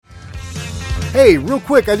Hey, real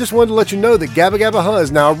quick, I just wanted to let you know that Gabba Gabba Huh is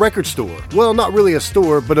now a record store. Well, not really a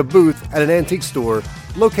store, but a booth at an antique store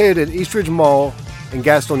located at Eastridge Mall in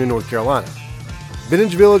Gastonia, North Carolina.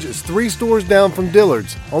 Vintage Village is 3 stores down from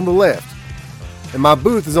Dillard's on the left, and my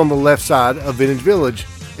booth is on the left side of Vintage Village.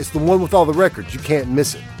 It's the one with all the records. You can't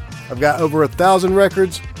miss it. I've got over 1,000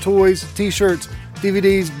 records, toys, t-shirts,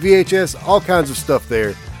 DVDs, VHS, all kinds of stuff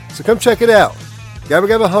there. So come check it out. Gabba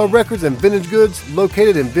Gabba Huh Records and Vintage Goods,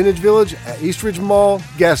 located in Vintage Village at Eastridge Mall,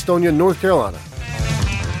 Gastonia, North Carolina.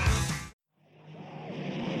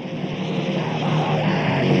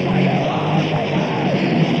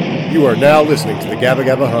 You are now listening to the Gabba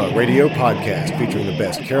Gabba Huh radio podcast featuring the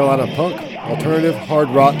best Carolina punk, alternative, hard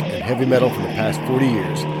rock, and heavy metal for the past 40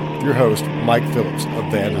 years. With your host, Mike Phillips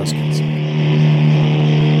of Van Huskins.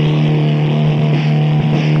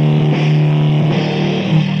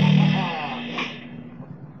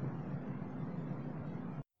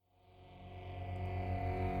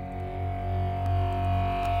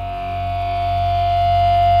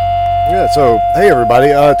 So, hey everybody,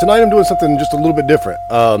 tonight I'm doing something just a little bit different,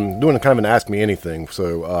 doing a kind of an Ask Me Anything.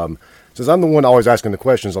 So, since I'm the one always asking the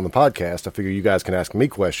questions on the podcast, I figure you guys can ask me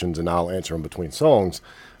questions and I'll answer them between songs.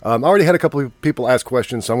 I already had a couple of people ask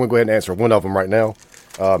questions, so I'm going to go ahead and answer one of them right now.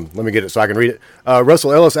 Let me get it so I can read it.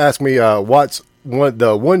 Russell Ellis asked me, what's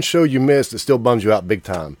the one show you missed that still bums you out big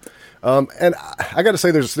time? And I got to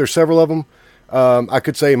say there's several of them. I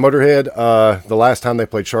could say Motorhead, the last time they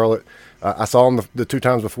played Charlotte. I saw him the 2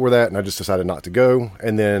 times before that, and I just decided not to go.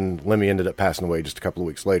 And then Lemmy ended up passing away just a couple of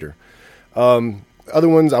weeks later. Other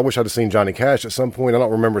ones, I wish I'd have seen Johnny Cash at some point. I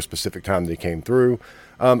don't remember a specific time that he came through.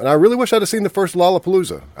 And I really wish I'd have seen the first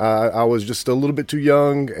Lollapalooza. I was just a little bit too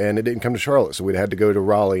young, and it didn't come to Charlotte, so we'd had to go to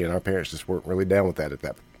Raleigh, and our parents just weren't really down with that at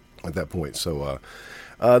that point. So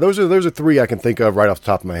those are 3 I can think of right off the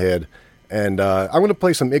top of my head. And I'm going to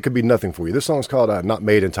play some It Could Be Nothing for you. This song's called Not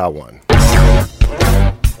Made in Taiwan.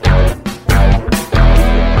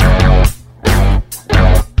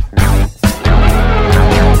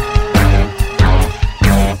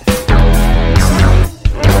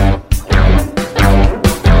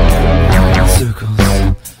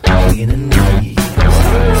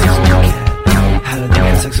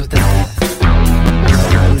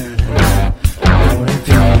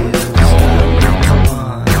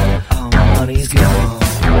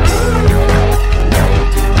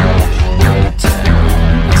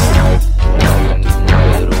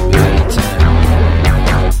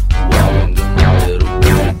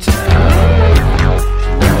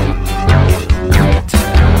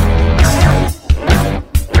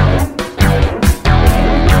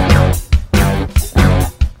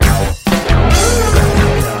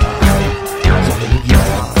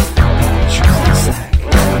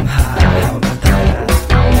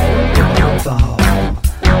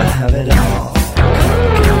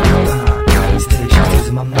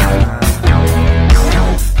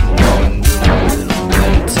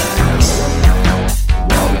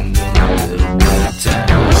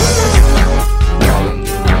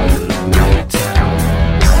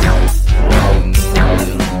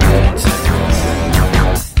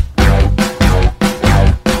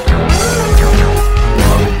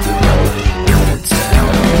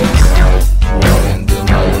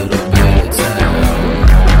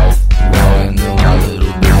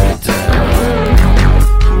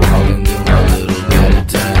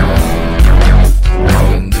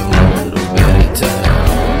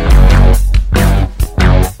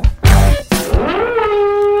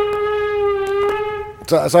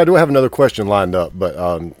 So I do have another question lined up, but,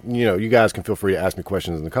 you guys can feel free to ask me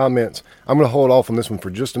questions in the comments. I'm going to hold off on this one for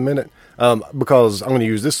just a minute because I'm going to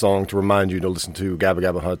use this song to remind you to listen to Gabba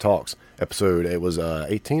Gabba Huh Talks episode. It was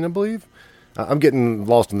 18, I believe. I'm getting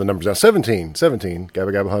lost in the numbers now. 17. Gabba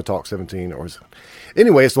Gabba Huh Talks 17.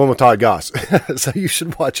 Anyway, it's the one with Todd Goss. So you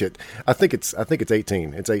should watch it. I think it's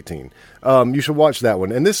 18. It's 18. You should watch that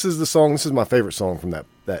one. And this is the song. This is my favorite song from that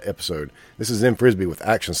episode. This is Zen Frisbee with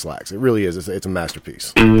Action Slacks. It really is. It's a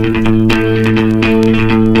masterpiece.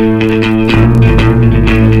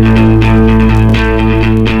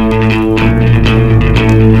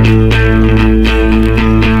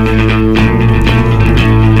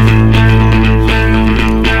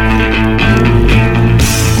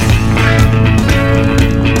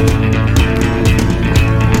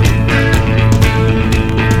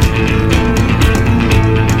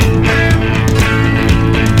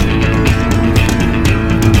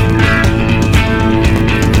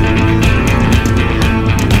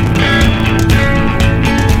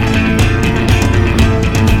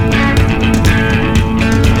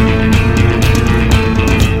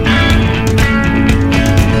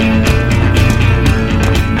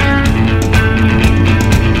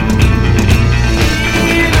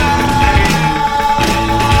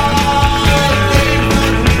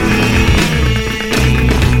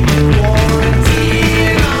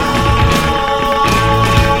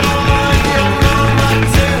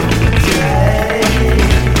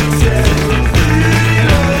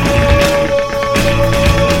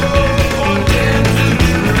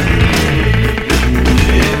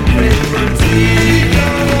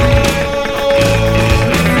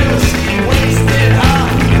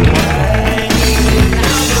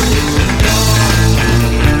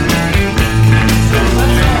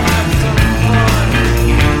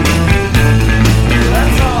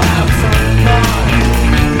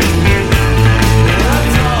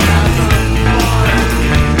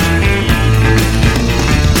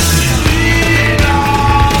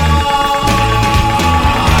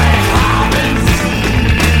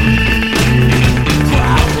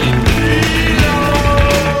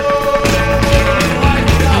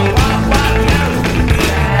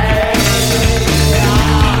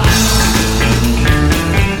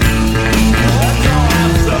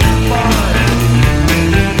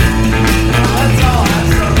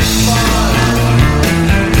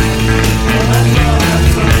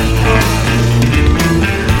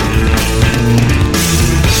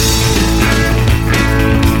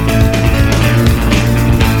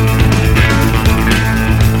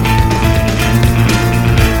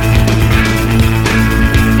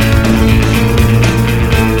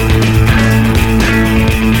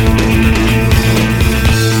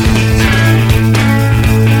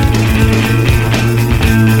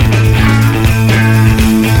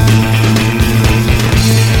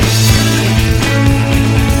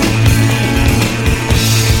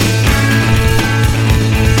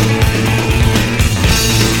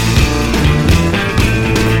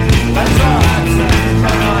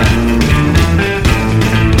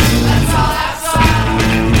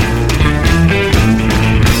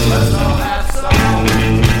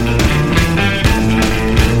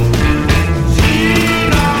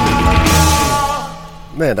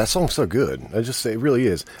 man, that song's so good. It really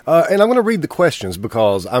is. And I'm going to read the questions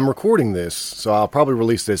because I'm recording this, so I'll probably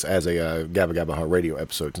release this as a Gabba Gabba Hunt radio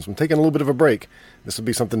episode. Since I'm taking a little bit of a break, this will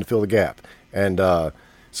be something to fill the gap. And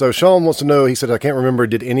so Sean wants to know, he said, I can't remember,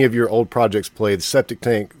 did any of your old projects play the Septic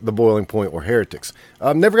Tank, the Boiling Point, or Heretics?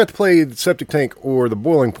 Never got to play the Septic Tank or the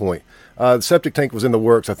Boiling Point. The Septic Tank was in the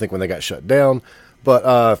works, I think, when they got shut down.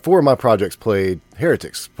 But 4 of my projects played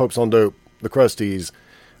Heretics, Popes on Dope, The Crusties,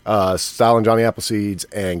 Style and Johnny Appleseeds,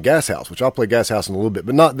 and Gas House, which I'll play Gas House in a little bit,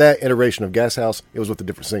 but not that iteration of Gas House. It was with a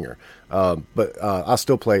different singer. But I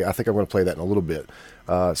still play, I think I'm going to play that in a little bit.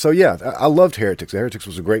 So yeah, I loved Heretics. Heretics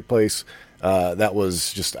was a great place. That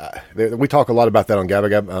was just, we talk a lot about that on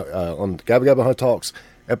Gabba Gabba Hunt Talks,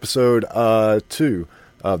 episode 2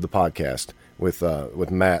 of the podcast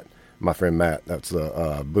with Matt, my friend Matt. That's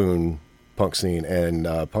the Boone punk scene and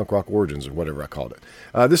punk rock origins, or whatever I called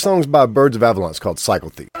it. This song's by Birds of Avalon. It's called Cycle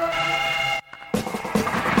Thief.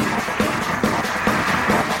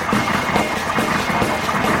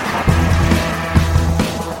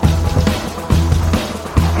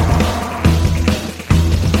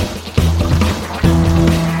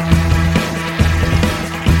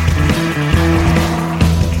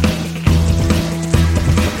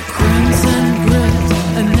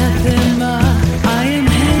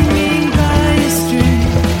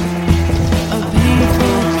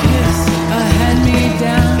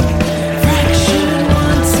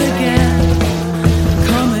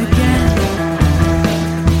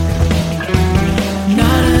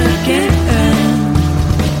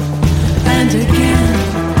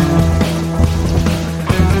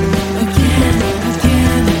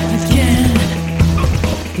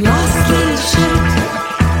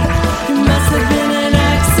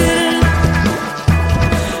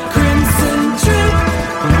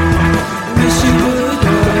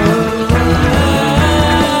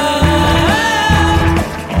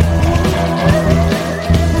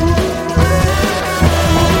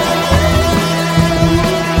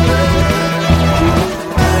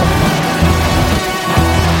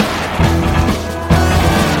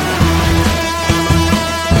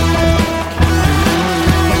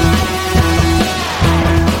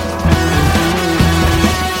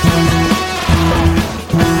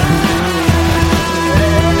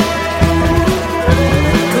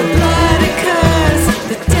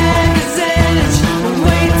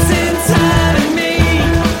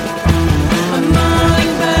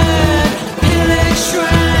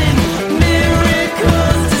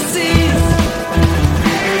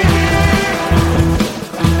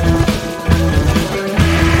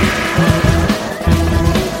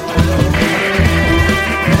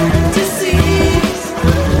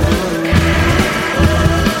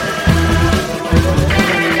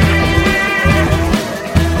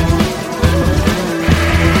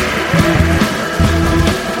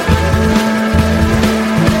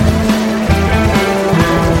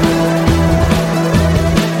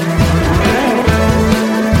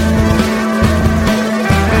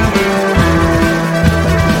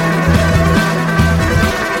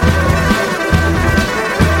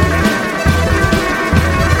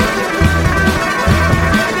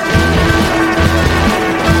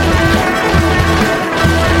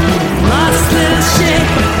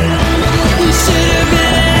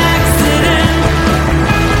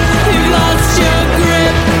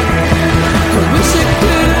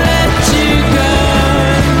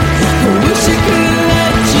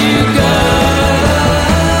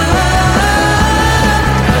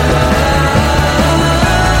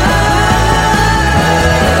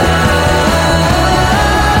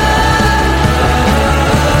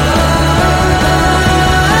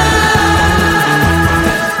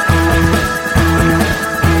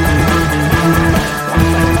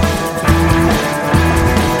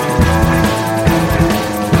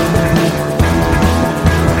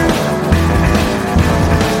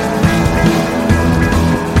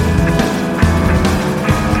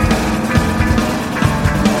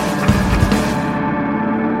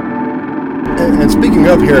 Speaking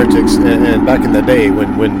of Heretics, and back in the day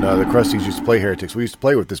when the Crusties used to play Heretics, we used to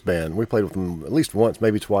play with this band. We played with them at least once,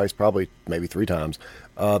 maybe twice, probably maybe 3 times.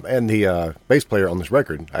 And the bass player on this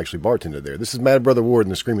record actually bartended there. This is Mad Brother Ward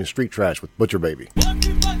and the Screaming Street Trash with Butcher Baby. Oh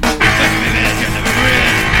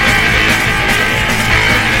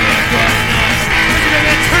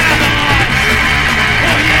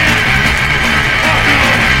yeah!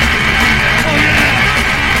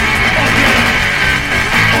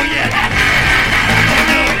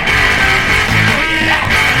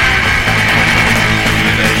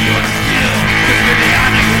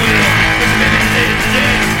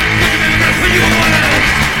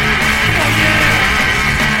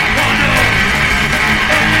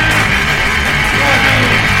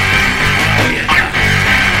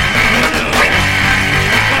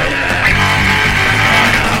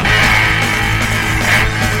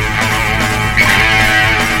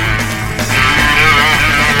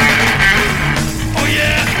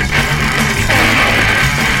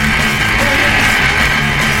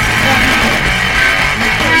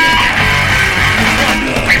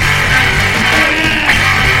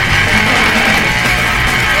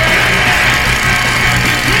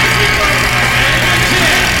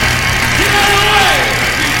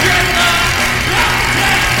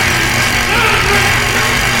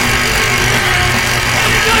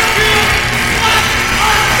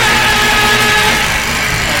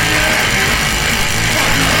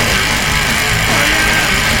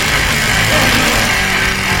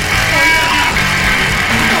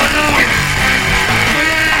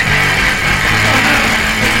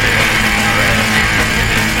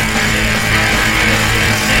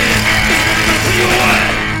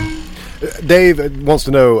 Dave wants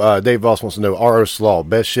to know. Dave Voss wants to know: RO slaw,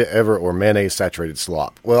 best shit ever, or mayonnaise saturated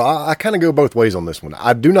slop? Well, I kind of go both ways on this one.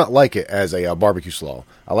 I do not like it as a barbecue slaw.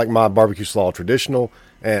 I like my barbecue slaw traditional,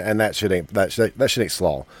 and that shit ain't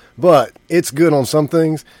slaw. But it's good on some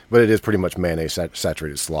things. But it is pretty much mayonnaise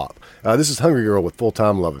saturated slop. This is Hungry Girl with Full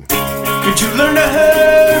Time Lovin'. Could you learn to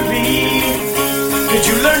hurry? Could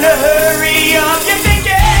you learn to hurry up? You think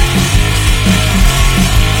it?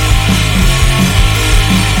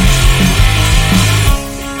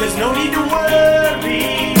 There's no need to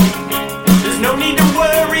worry. There's no need to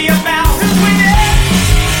worry about who's winning.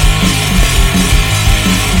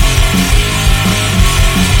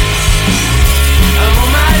 I'm on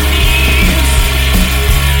my knees,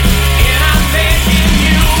 and I'm begging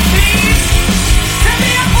you, please, to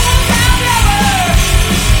be a full-time lover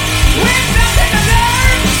with nothing to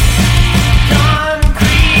learn.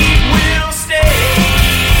 Concrete will stay,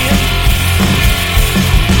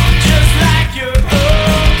 just like your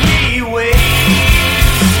ugly ways.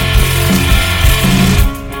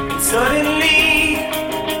 And suddenly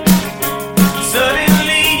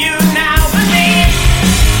you now believe.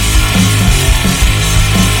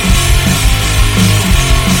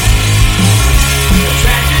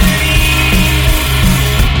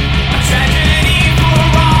 A tragedy for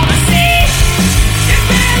all to see. It's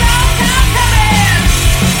been a long time coming,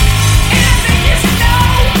 and I think you should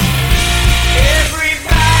know.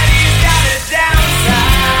 Everybody's got a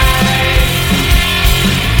downside,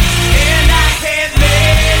 and I can't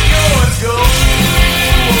let yours go.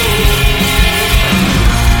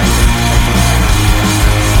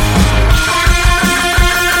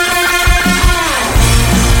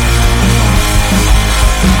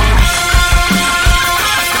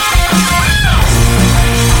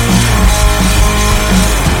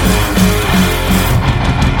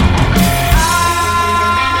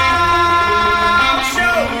 I'll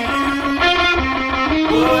show you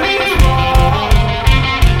what is wrong. I'll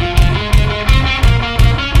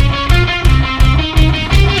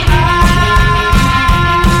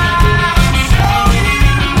show you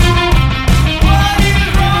what is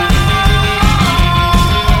wrong.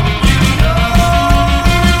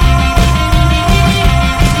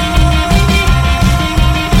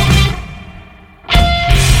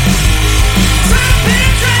 You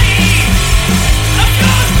penetrate of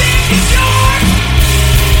those big and short.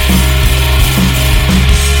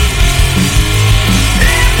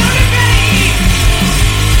 Their motivate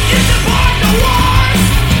is support the wars,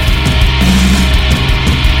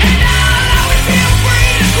 and I'll always feel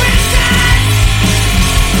free to criticize,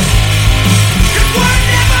 'cause we're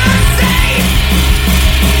never safe.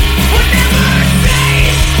 We're never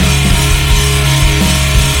safe.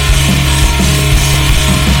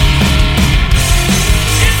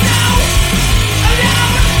 You're so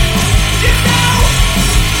alone. You're so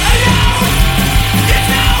alone. You're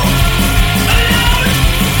so alone.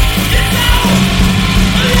 You're so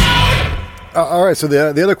alone. All right, so the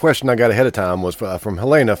other question I got ahead of time was from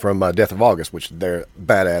Helena from Death of August, which they're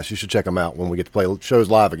badass. You should check them out when we get to play shows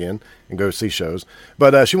live again and go see shows.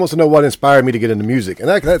 But she wants to know what inspired me to get into music, and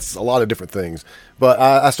that's a lot of different things. But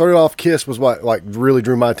I started off, Kiss was what really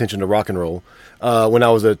drew my attention to rock and roll. When I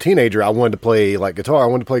was a teenager, I wanted to play guitar. I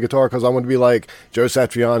wanted to play guitar because I wanted to be like Joe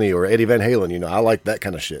Satriani or Eddie Van Halen. You know, I liked that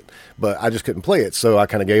kind of shit, but I just couldn't play it. So I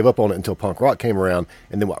kind of gave up on it until punk rock came around.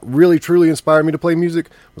 And then what really truly inspired me to play music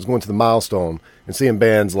was going to the Milestone and seeing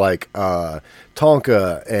bands like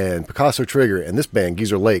Tonka and Picasso Trigger and this band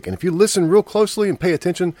Geezer Lake. And if you listen real closely and pay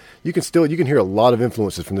attention, you can hear a lot of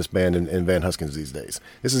influences from this band and Van Huskins these days.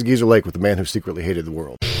 This is Geezer Lake with The Man Who Secretly Hated the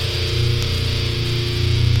World.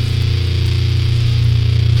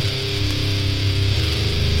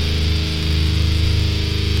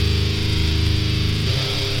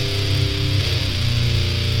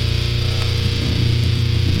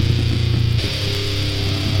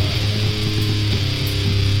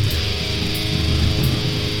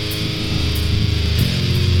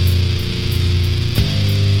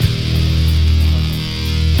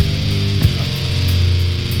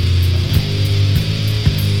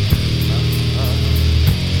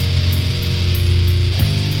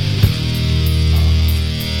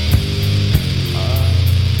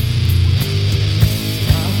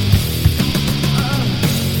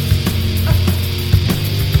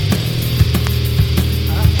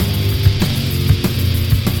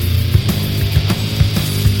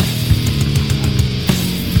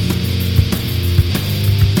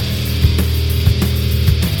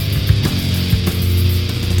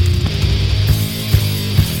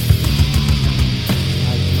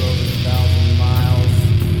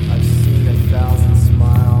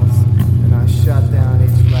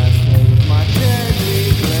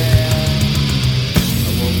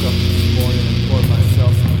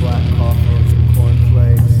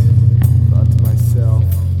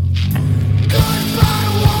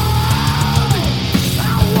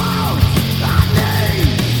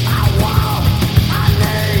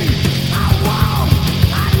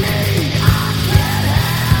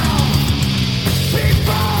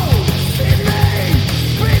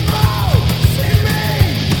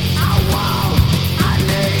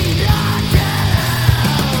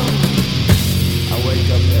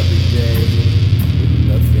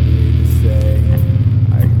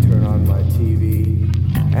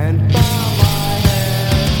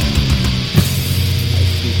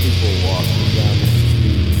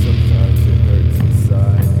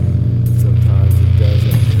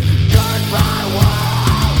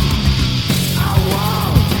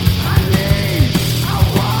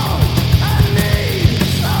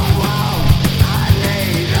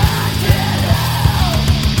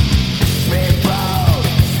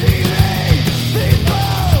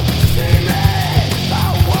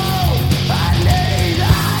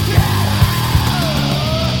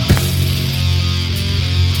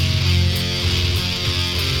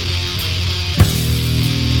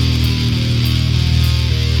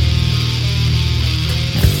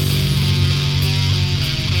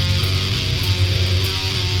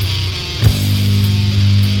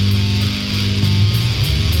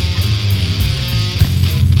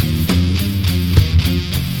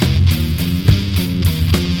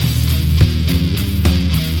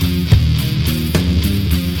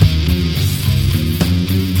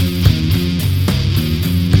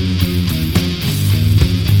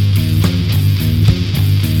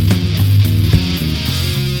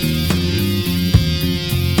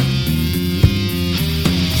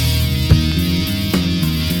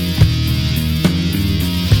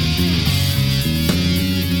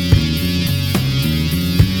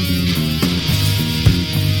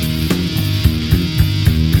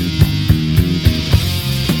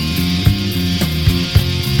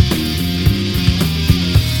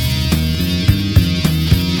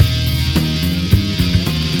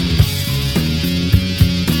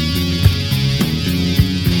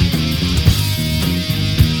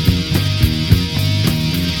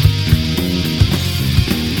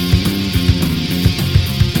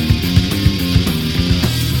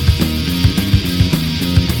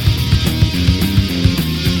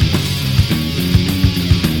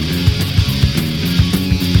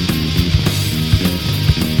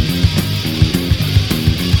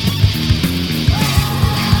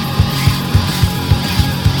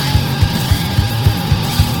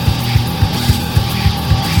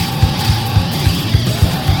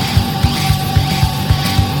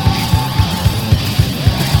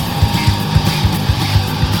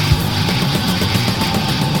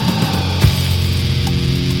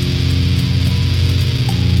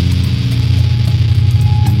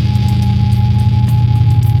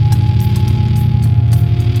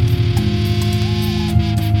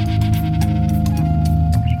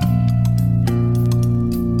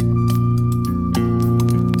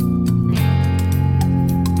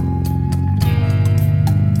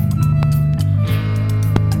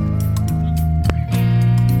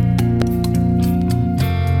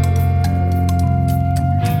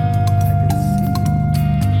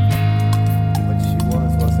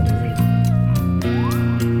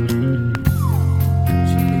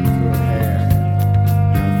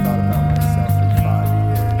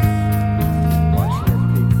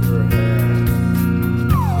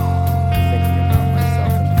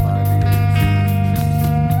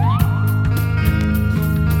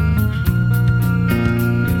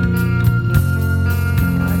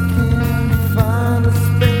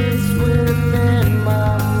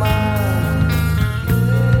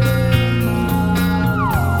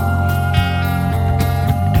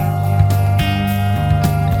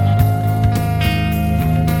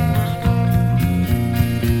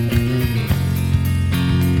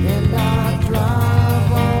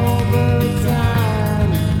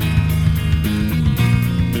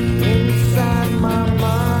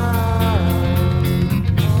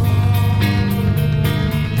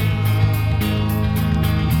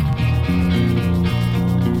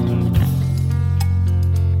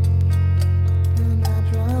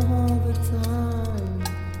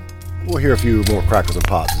 we'll hear a few more crackles and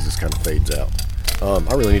pops as this kind of fades out.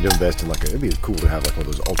 I really need to invest in it'd be cool to have like one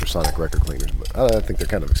of those ultrasonic record cleaners, but I think they're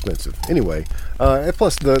kind of expensive. Anyway, and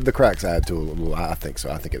plus the cracks add to a little, I think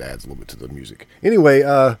so. I think it adds a little bit to the music. Anyway,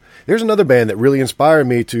 there's another band that really inspired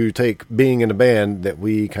me to take being in a band that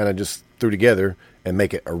we kind of just threw together and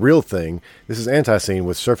make it a real thing. This is Anti-Scene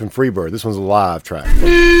with Surfing Freebird. This one's a live track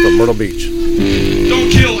from Myrtle Beach.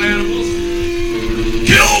 Don't kill animals.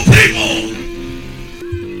 Kill people!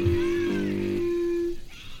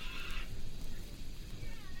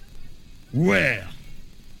 Well,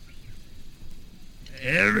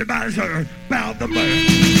 everybody's heard about the bird.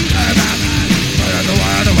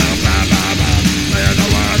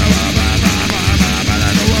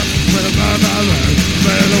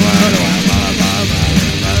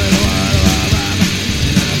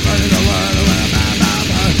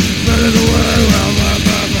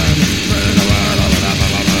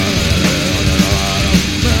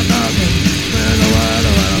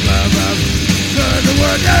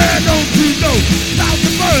 Don't you know about the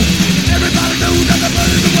bird? Everybody knows that the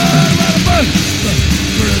bird is the word about the bird.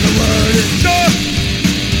 Bird is the word is done.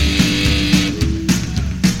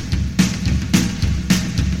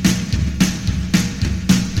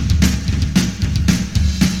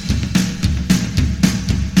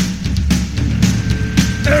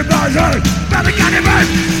 Everybody's heard about the candy bird.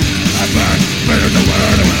 Bird is the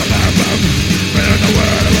word about the bird. Bird is the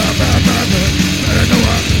word about the bird. Bird is the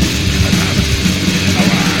word.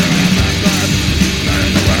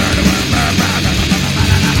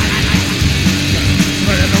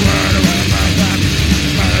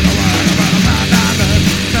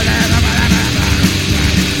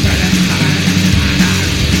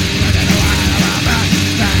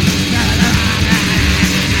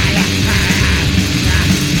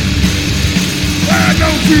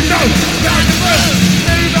 Don't you know about the bird?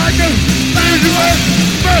 Everybody knows about the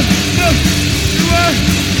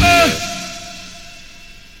bird.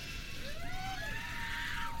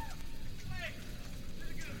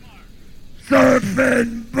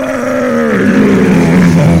 Surfing bird.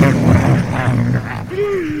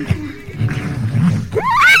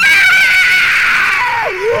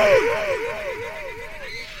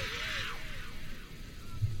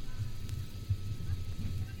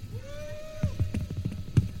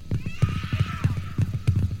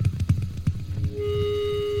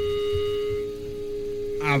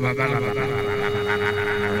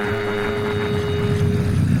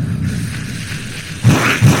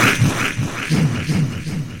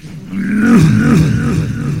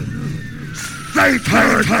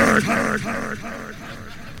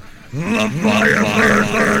 The fire.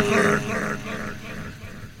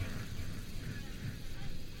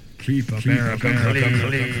 Keep America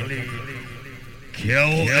clean. Kill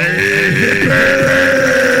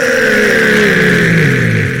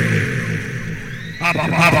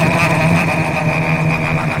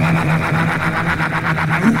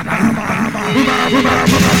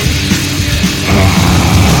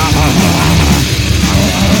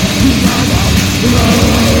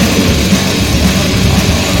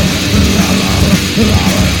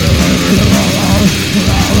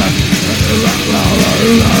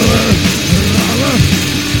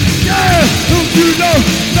yeah, don't you know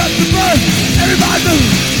that's the bird? Everybody knows,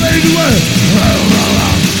 fade away.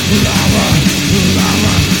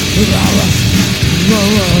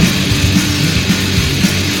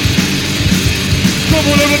 Come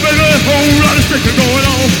on over, baby, whole lot of shaking going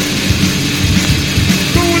on.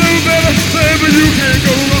 Come on over, baby, you can't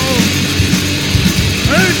go wrong.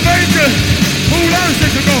 Ain't major, whole lot of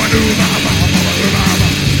shaking going on.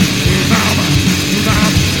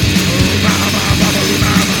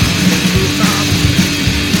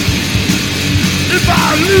 If I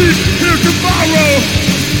leave here tomorrow,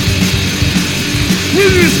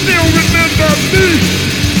 will you still remember me?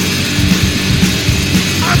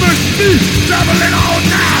 I must be traveling all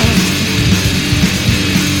now.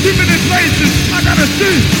 Too many places I gotta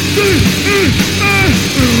see.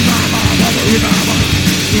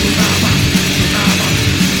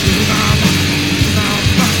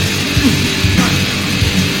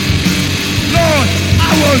 Lord,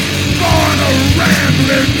 I was born a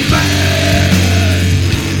rambling man.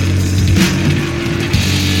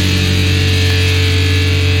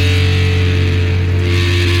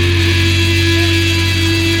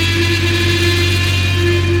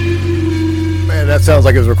 That sounds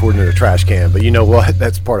like it was recorded in a trash can, but you know what?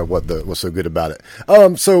 That's part of what's so good about it.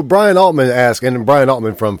 So Brian Altman asked, and Brian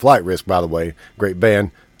Altman from Flight Risk, by the way, great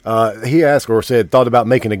band. He asked or said, thought about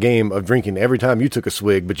making a game of drinking every time you took a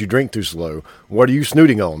swig, but you drink too slow. What are you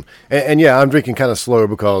snooting on? And yeah, I'm drinking kind of slow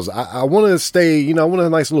because I want to stay, I want a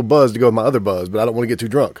nice little buzz to go with my other buzz, but I don't want to get too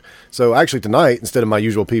drunk. So actually tonight, instead of my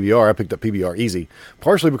usual PBR, I picked up PBR Easy,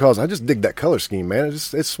 partially because I just dig that color scheme, man.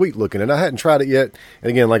 It's sweet looking, and I hadn't tried it yet. And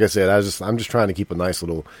again, like I said, I'm just trying to keep a nice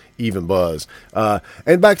little even buzz.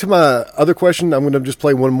 And back to my other question, I'm going to just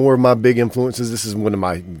play one more of my big influences. This is one of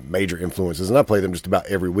my major influences, and I play them just about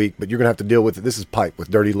every week, but you're going to have to deal with it. This is Pipe with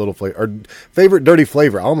Dirty Little Flavor, or Favorite Dirty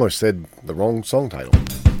Flavor. I almost said the wrong song title.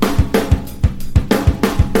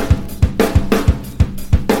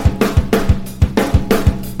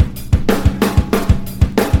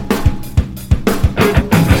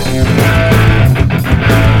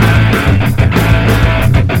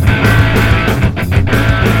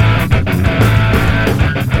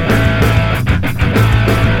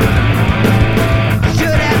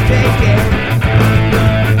 Should have taken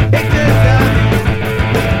pictures of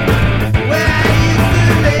it where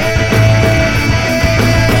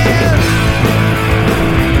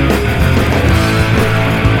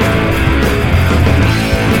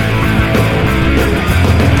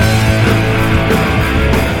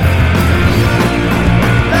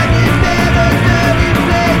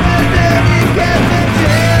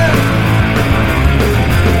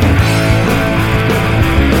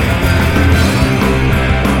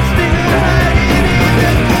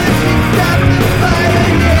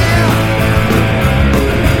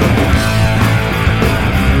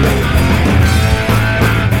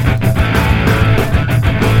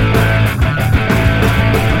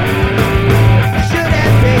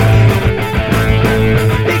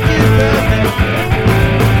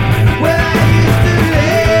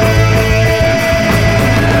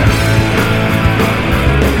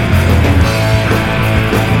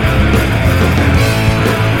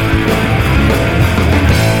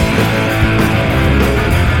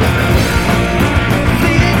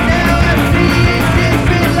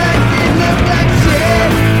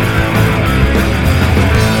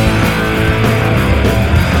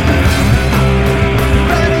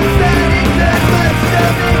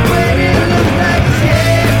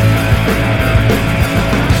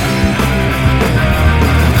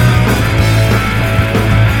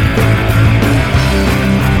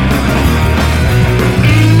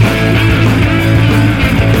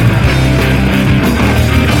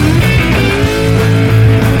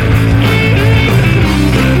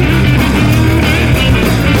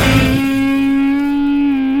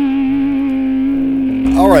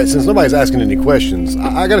right, since nobody's asking any questions,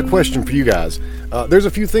 I got a question for you guys. There's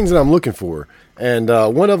a few things that I'm looking for, and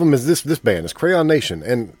one of them is this band. It's Crayon Nation,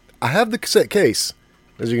 and I have the cassette case,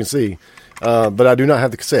 as you can see, but I do not have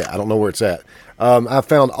the cassette. I don't know where it's at. I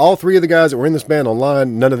found all three of the guys that were in this band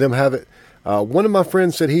online. None of them have it. One of my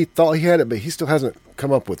friends said he thought he had it, but he still hasn't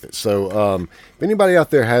come up with it. So if anybody out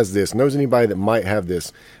there has this, knows anybody that might have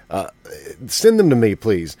this, send them to me,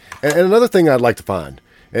 please. And another thing I'd like to find,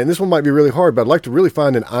 and this one might be really hard, but I'd like to really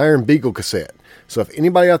find an Iron Beagle cassette. So if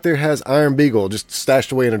anybody out there has Iron Beagle just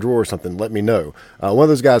stashed away in a drawer or something, let me know. One of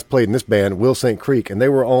those guys played in this band, Will St. Creek, and they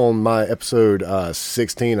were on my episode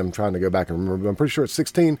 16. I'm trying to go back and remember. I'm pretty sure it's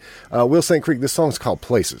 16. Will St. Creek, this song's called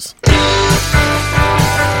Places.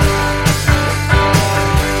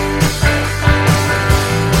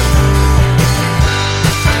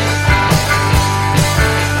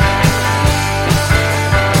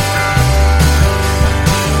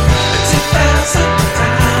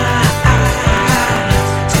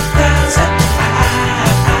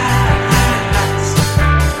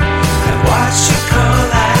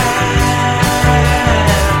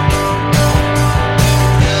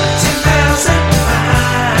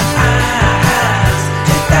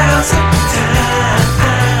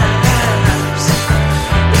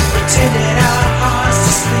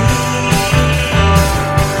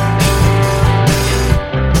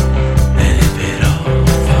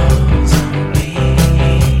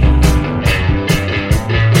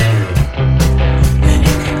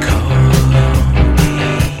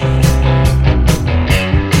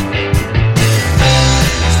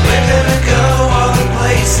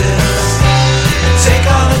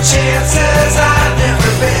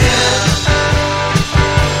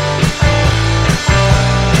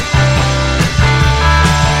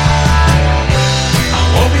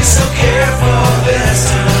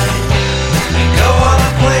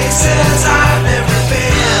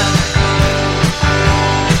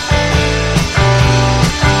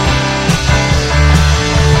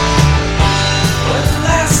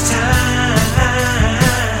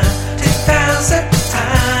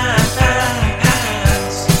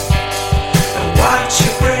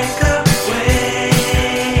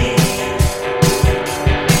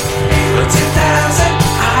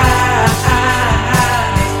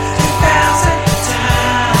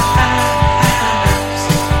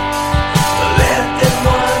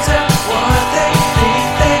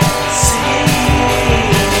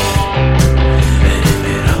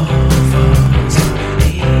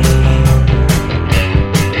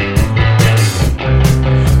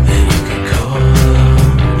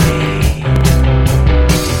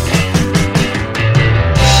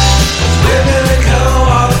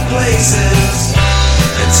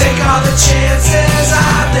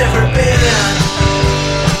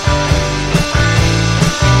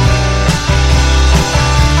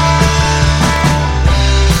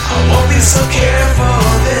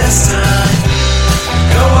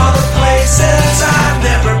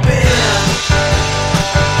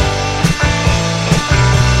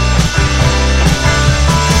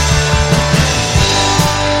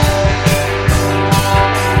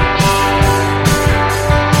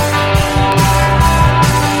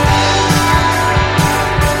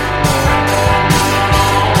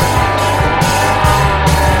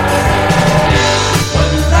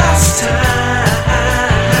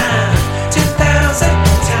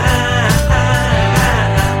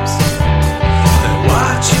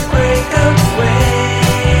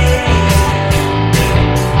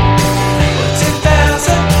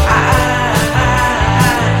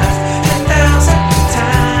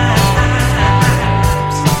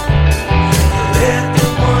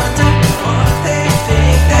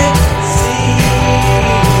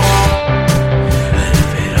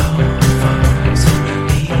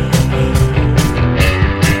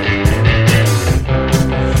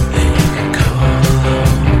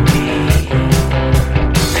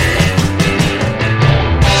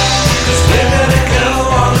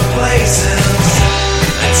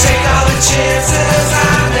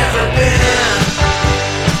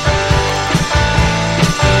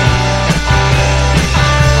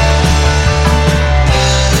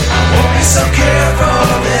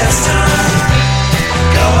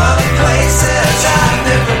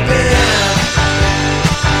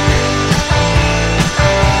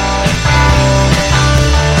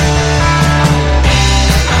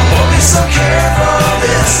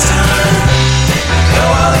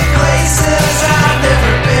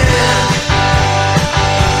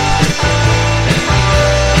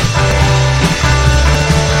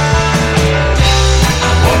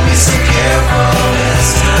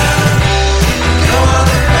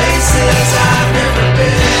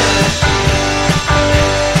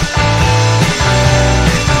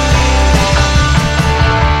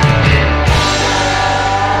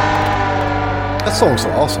 song's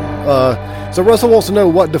so awesome. So Russell wants to know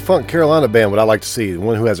what defunct Carolina band would I like to see, the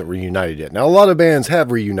one who hasn't reunited yet. Now, a lot of bands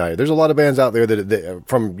have reunited. There's a lot of bands out there that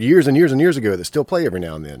from years and years and years ago that still play every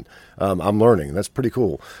now and then. I'm learning. That's pretty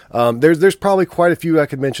cool. There's probably quite a few I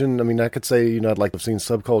could mention. I mean, I could say, I'd like to have seen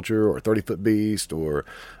Subculture or 30 Foot Beast or,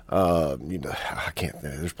 I can't,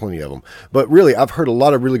 there's plenty of them. But really, I've heard a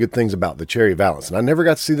lot of really good things about the Cherry Valance, and I never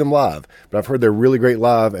got to see them live, but I've heard they're really great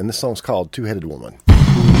live, and this song's called Two-Headed Woman.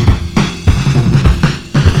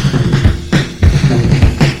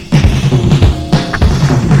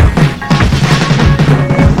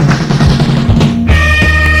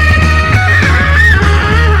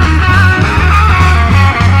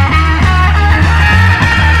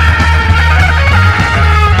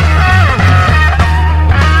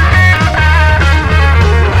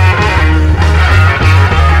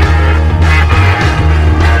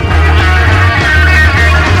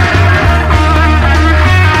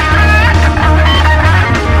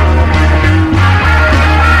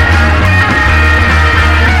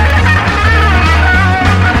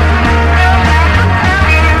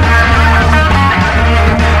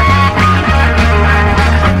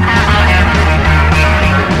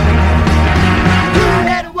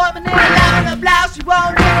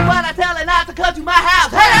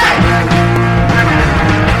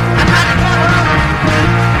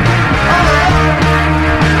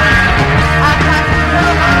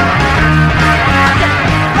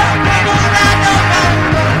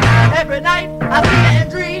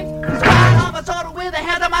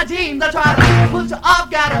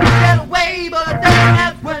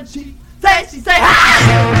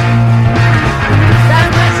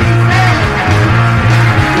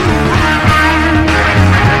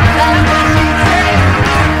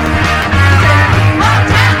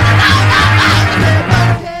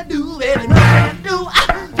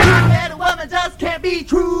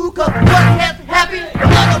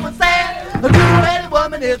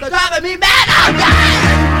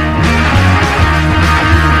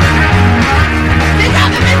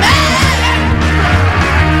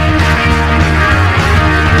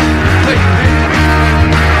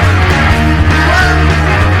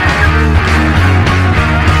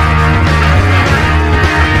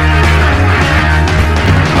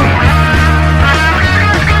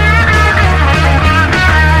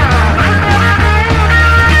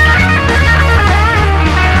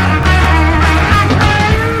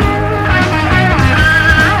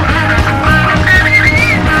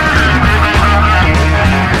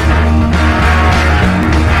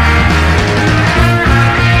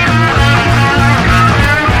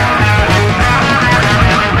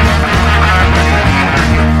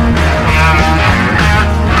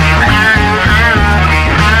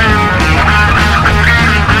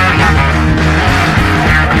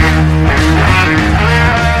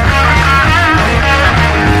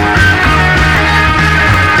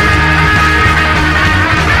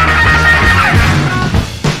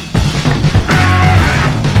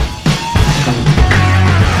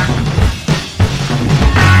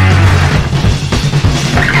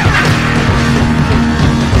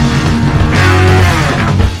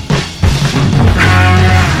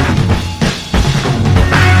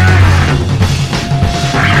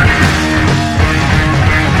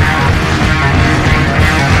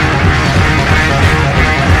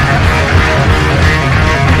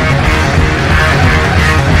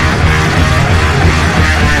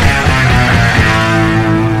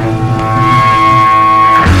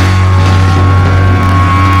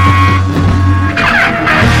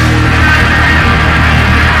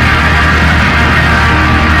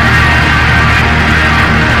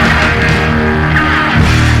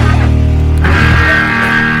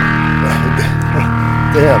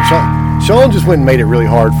 Sean just went and made it really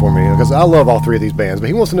hard for me because I love all three of these bands, but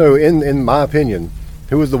he wants to know, in my opinion,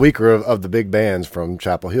 who was the weaker of the big bands from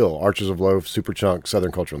Chapel Hill: Archers of Loaf, Superchunk,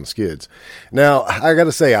 Southern Culture, and the Skids. Now, I got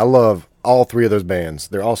to say, I love all three of those bands.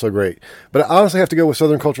 They're all so great. But I honestly have to go with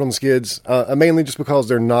Southern Culture and the Skids, mainly just because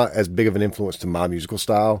they're not as big of an influence to my musical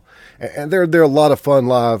style. And they're a lot of fun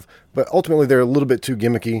live, but ultimately they're a little bit too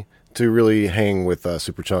gimmicky to really hang with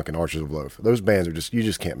Superchunk and Archers of Loaf. Those bands are you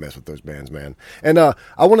just can't mess with those bands, man. And I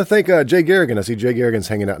want to thank Jay Garrigan. I see Jay Garrigan's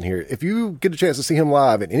hanging out in here. If you get a chance to see him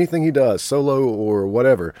live and anything he does, solo or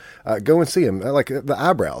whatever, go and see him. Like the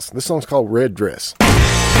Eyebrows. This song's called Red Dress.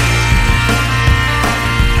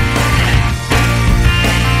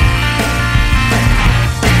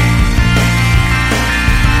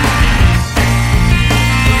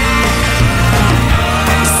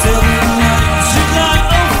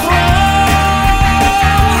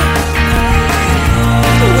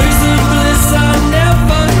 Ways of bliss I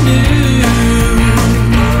never knew.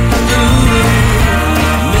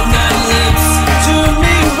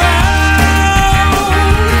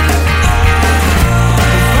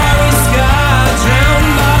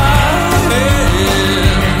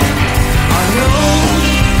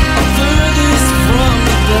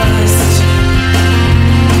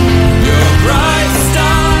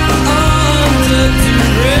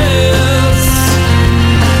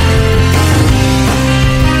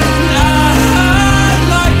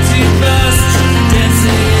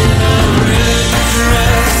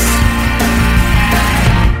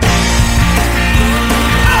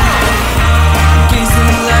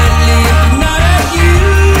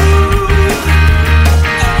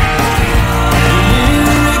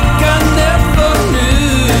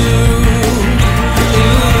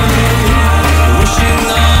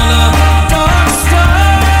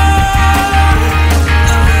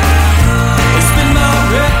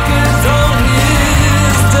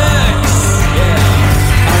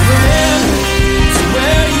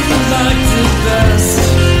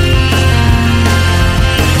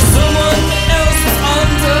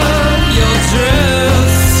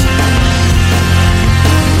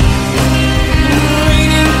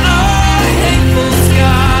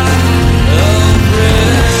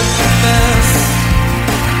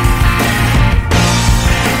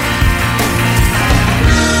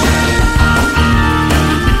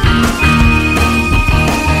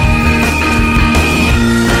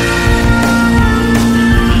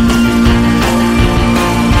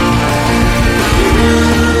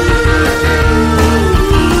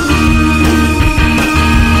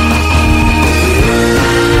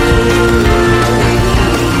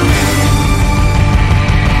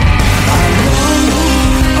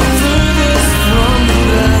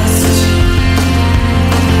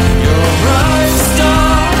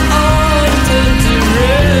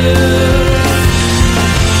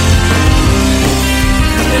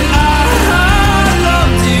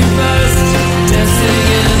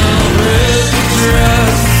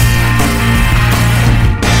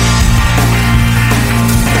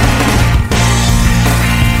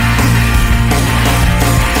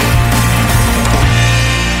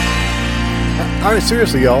 All right,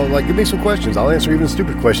 seriously, y'all. Like, give me some questions. I'll answer even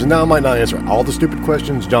stupid questions. Now, I might not answer all the stupid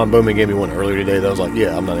questions. John Bowman gave me one earlier today that I was like,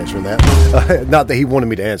 yeah, I'm not answering that. Not that he wanted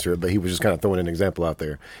me to answer it, but he was just kind of throwing an example out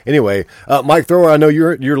there. Anyway, Mike Thrower, I know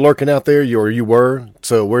you're lurking out there. You were.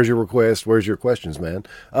 So where's your request? Where's your questions, man?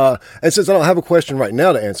 And since I don't have a question right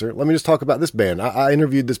now to answer, let me just talk about this band. I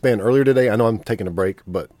interviewed this band earlier today. I know I'm taking a break,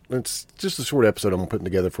 but it's just a short episode I'm putting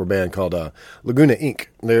together for a band called Laguna Inc.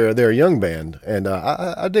 They're a young band, and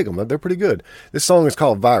I dig them. They're pretty good. This song is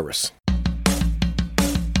called Virus.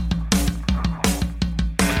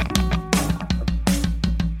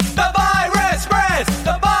 The virus spreads!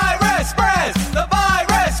 The virus spreads! The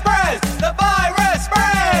virus spreads! The virus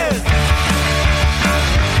spreads!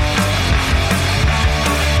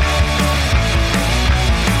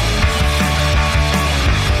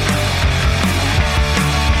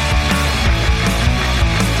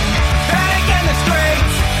 Panic in the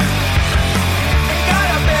streets! We got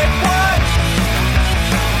a big one!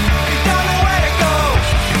 You don't know where to go!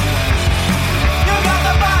 You got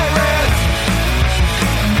the virus!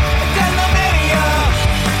 It's in the media!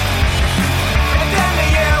 It's in the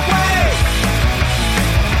airwaves!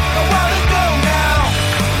 The world is doomed now!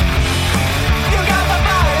 You got the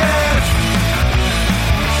virus!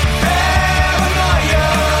 Paranoia!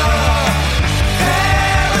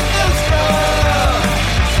 Zarathustra!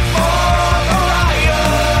 More pariah!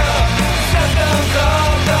 Symptoms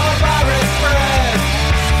of the virus spread!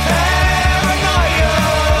 Paranoia!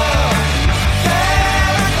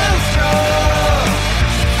 Zarathustra!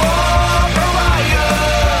 More pariah!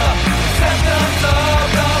 Symptoms of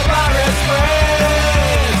the virus spread!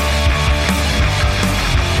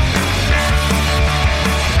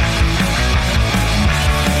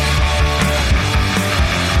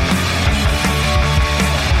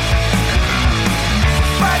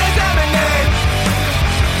 Spread is imminent!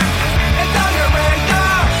 It's on your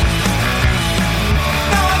radar!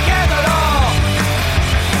 No one cares at all!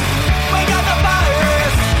 We got the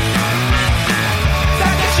virus!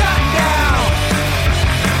 Time to shut down!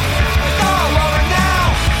 It's all over now!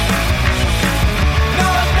 No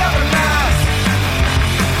one's never mass!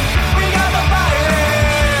 We got the virus!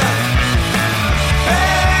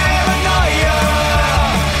 Paranoia!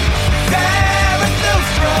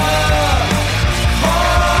 Zarathustra!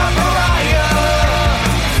 More pariah!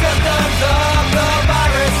 Symptoms of the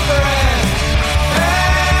virus spread!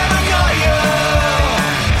 Paranoia!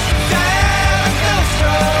 Zarathustra!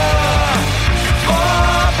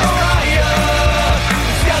 More pariah!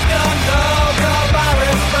 Symptoms of the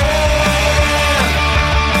virus spread! Paranoia!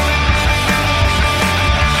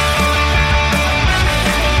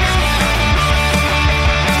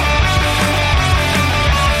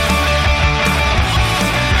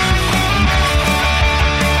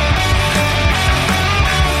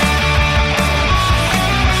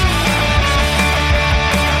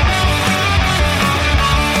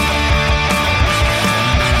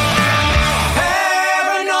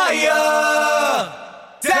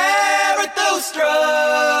 Zarathustra!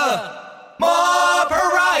 More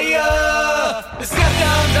pariah! The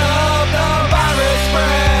symptoms of the virus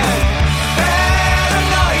spread!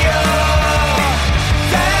 Paranoia!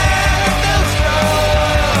 Zarathustra!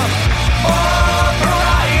 More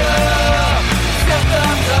pariah!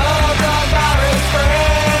 Symptoms of the virus spread!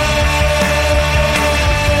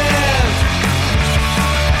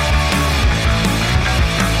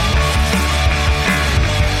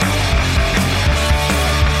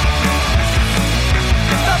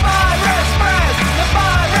 The virus spreads! The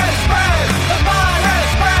virus spreads! The virus spreads! The virus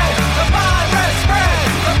spreads! The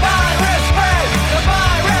virus spreads! The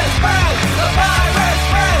virus spreads! The virus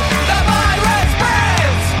spreads! The virus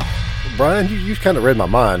spreads! Brian, you kind of read my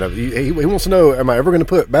mind. He wants to know, am I ever going to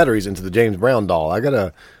put batteries into the James Brown doll? I got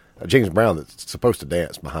a James Brown that's supposed to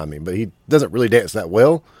dance behind me, but he doesn't really dance that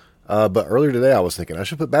well. But earlier today, I was thinking I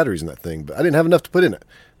should put batteries in that thing, but I didn't have enough to put in it.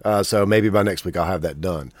 So maybe by next week, I'll have that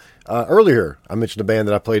done. Earlier, I mentioned a band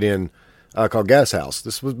that I played in called Gas House.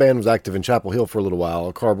 This band was active in Chapel Hill for a little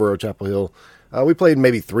while, Carborough, Chapel Hill. We played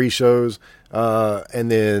maybe 3 shows, and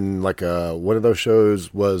then one of those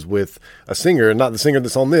shows was with a singer, not the singer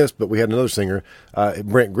that's on this, but we had another singer,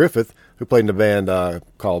 Brent Griffith, who played in a band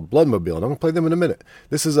called Bloodmobile. And I'm going to play them in a minute.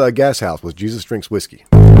 This is Gas House with Jesus Drinks Whiskey.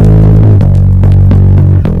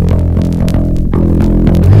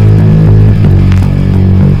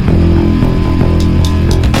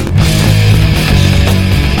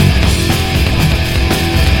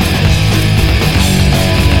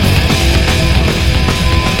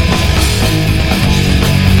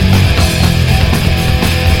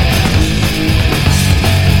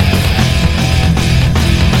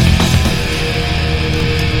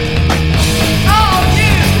 All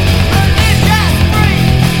you religious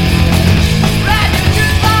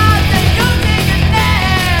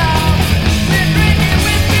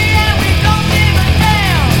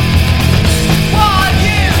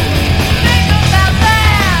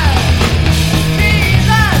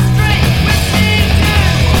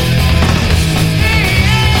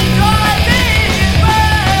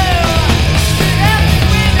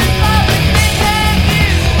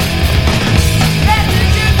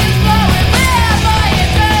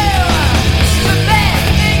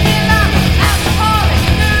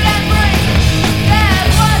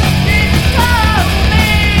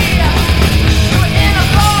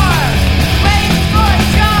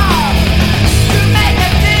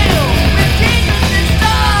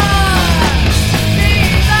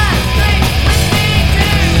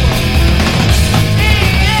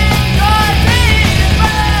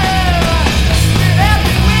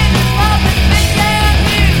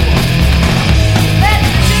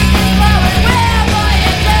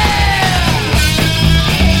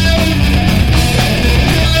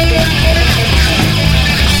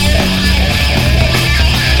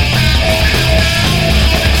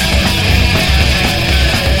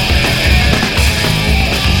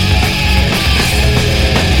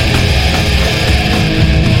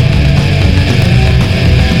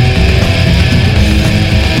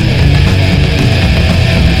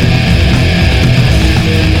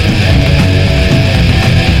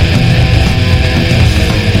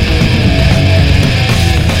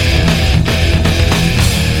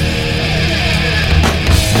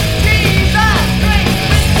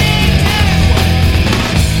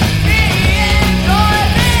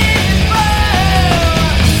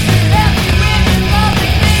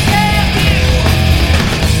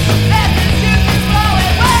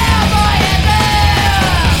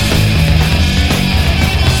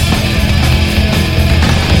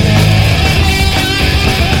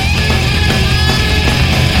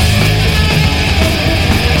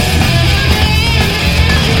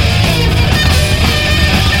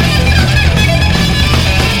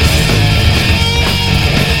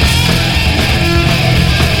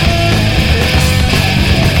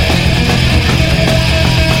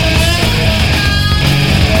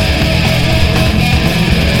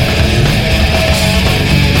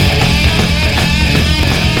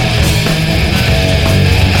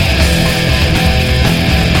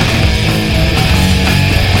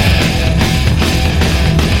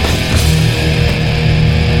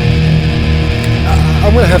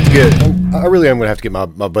have to get. I really am going to have to get my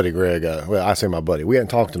buddy Greg. Well, I say my buddy. We hadn't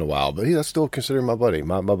talked in a while, but I still consider my buddy.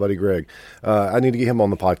 My buddy Greg. I need to get him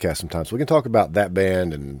on the podcast sometime so we can talk about that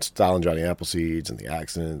band and Styling Johnny Appleseeds and the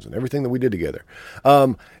Accidents and everything that we did together.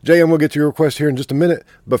 JM, we'll get to your request here in just a minute.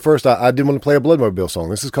 But first, I did want to play a Bloodmobile song.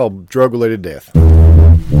 This is called Drug Related Death.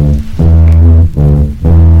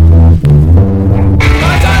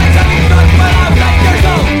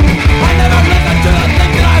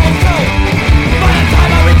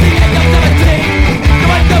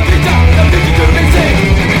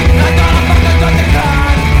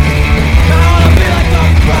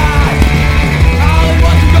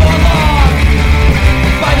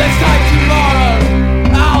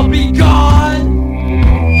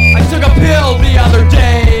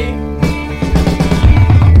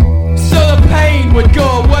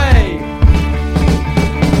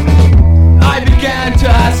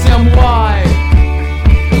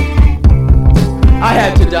 I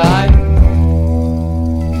had to die.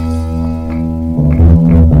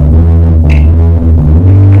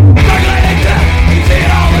 You see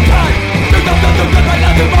it all the time. Do good right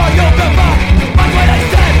now, tomorrow you'll feel fine. That's what I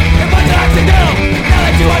said. It wasn't accidental. Now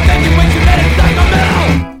that you are dead, you wish you made it stuck in the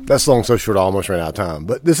middle. That song's so short I almost ran out of time.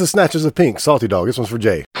 But this is Snatches of Pink, Salty Dog. This one's for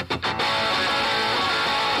Jay.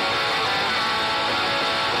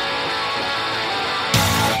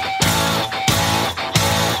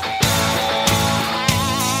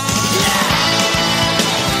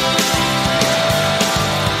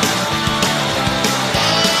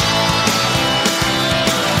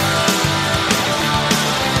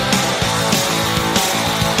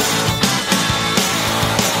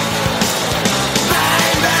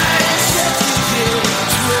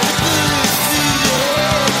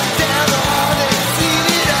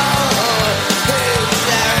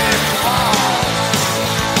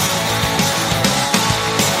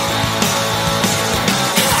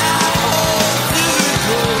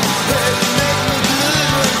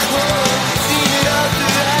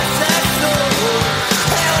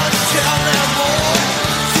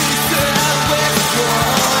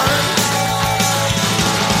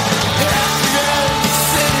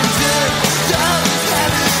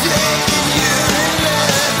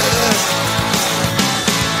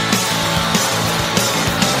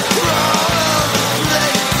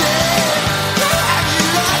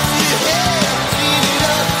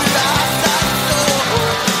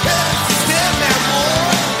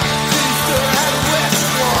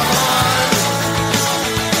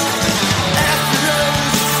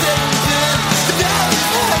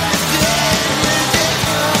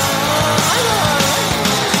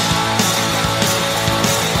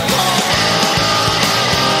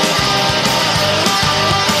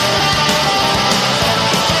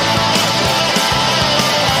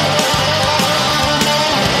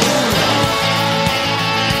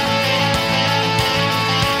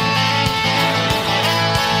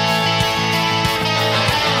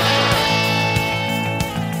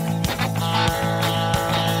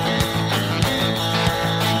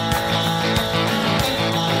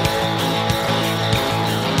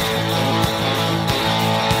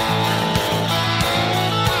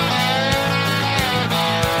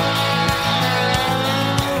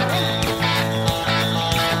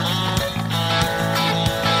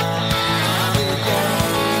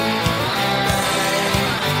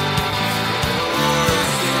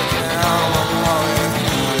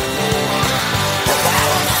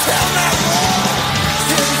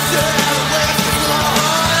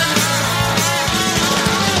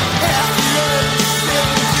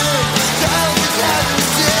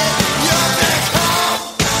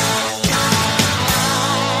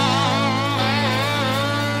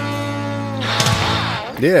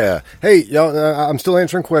 Yeah. Hey, y'all, I'm still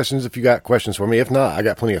answering questions if you got questions for me. If not, I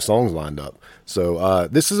got plenty of songs lined up. So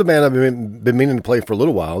this is a band I've been meaning to play for a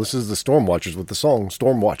little while. This is the Stormwatchers with the song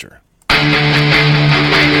Stormwatcher.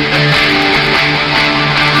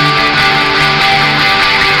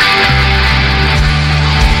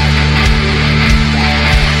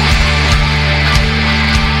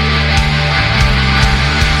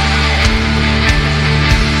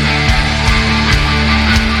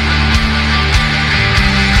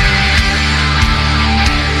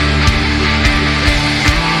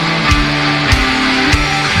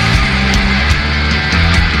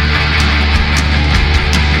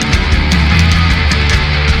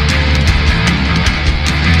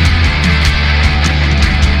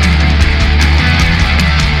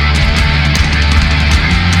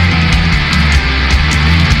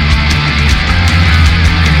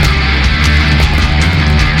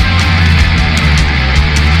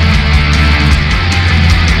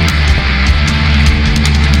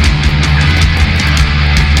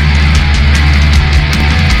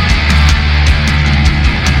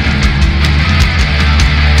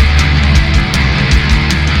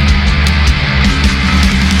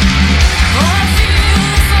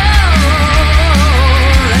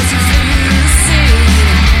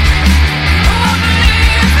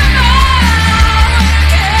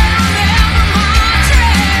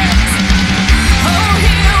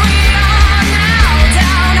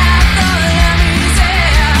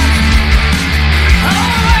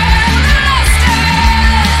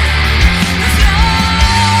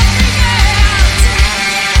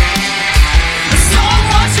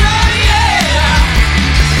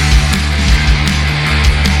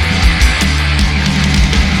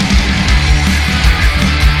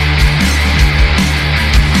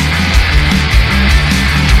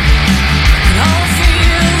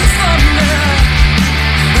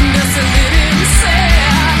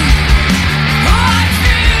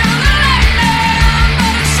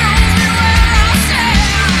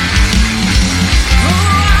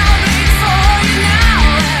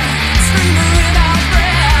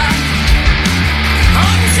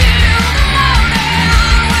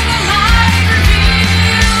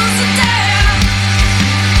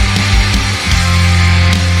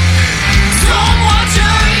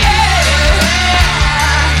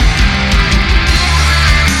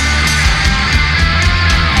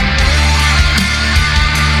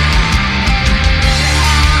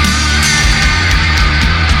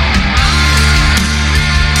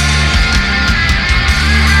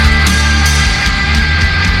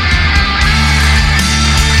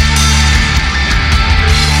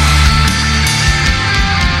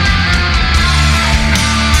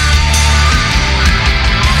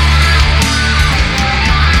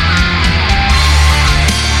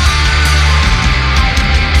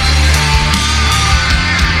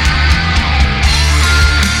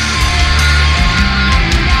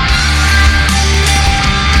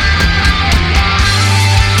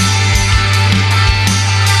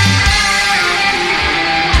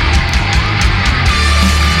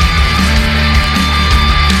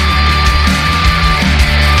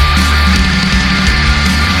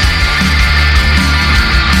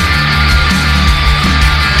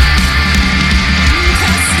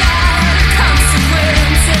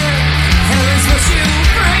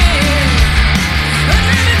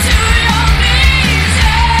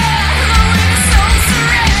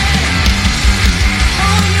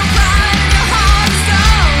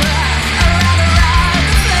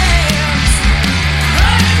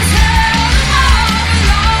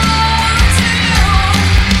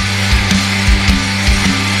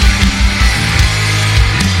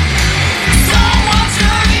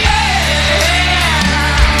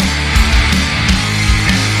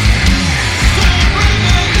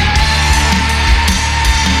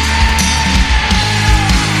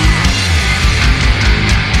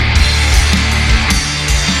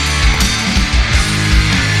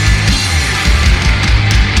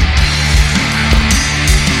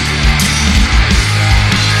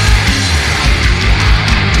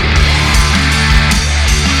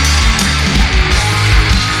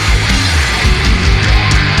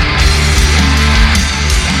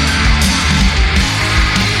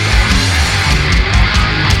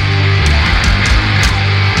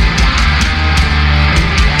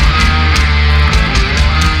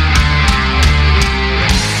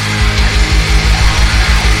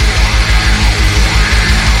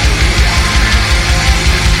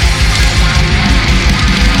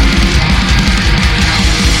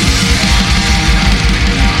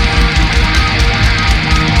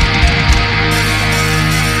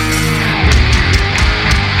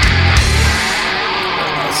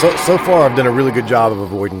 So far, I've done a really good job of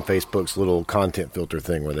avoiding Facebook's little content filter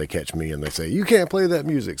thing where they catch me and they say, you can't play that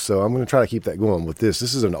music. So I'm going to try to keep that going with this.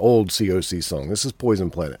 This is an old COC song. This is Poison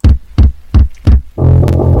Planet.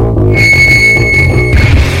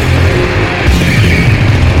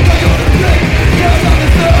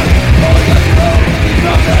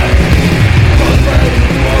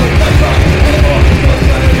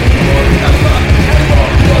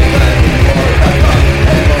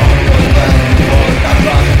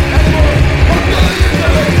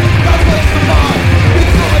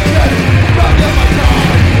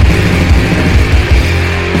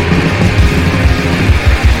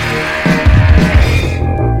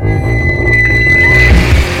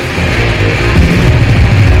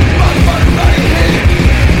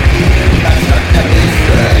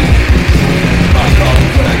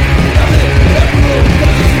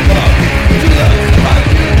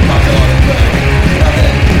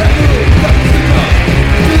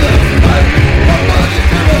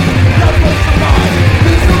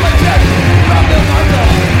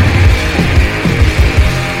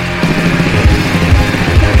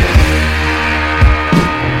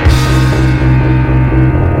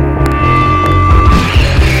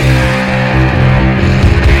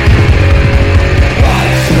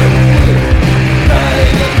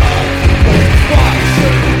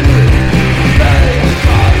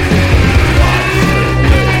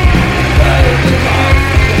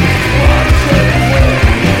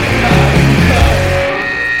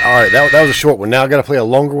 That was a short one. Now I got to play a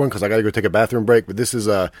longer one because I got to go take a bathroom break. But this is,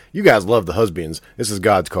 you guys love the Husbands. This is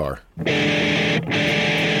God's Car.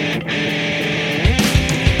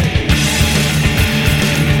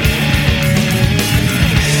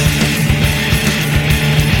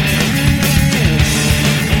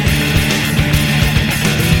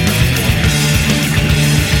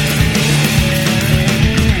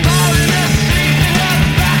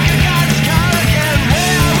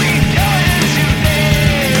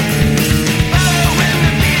 Following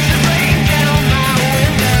the piece of rain down my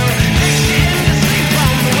window, fixing to sleep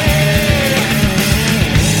on the way.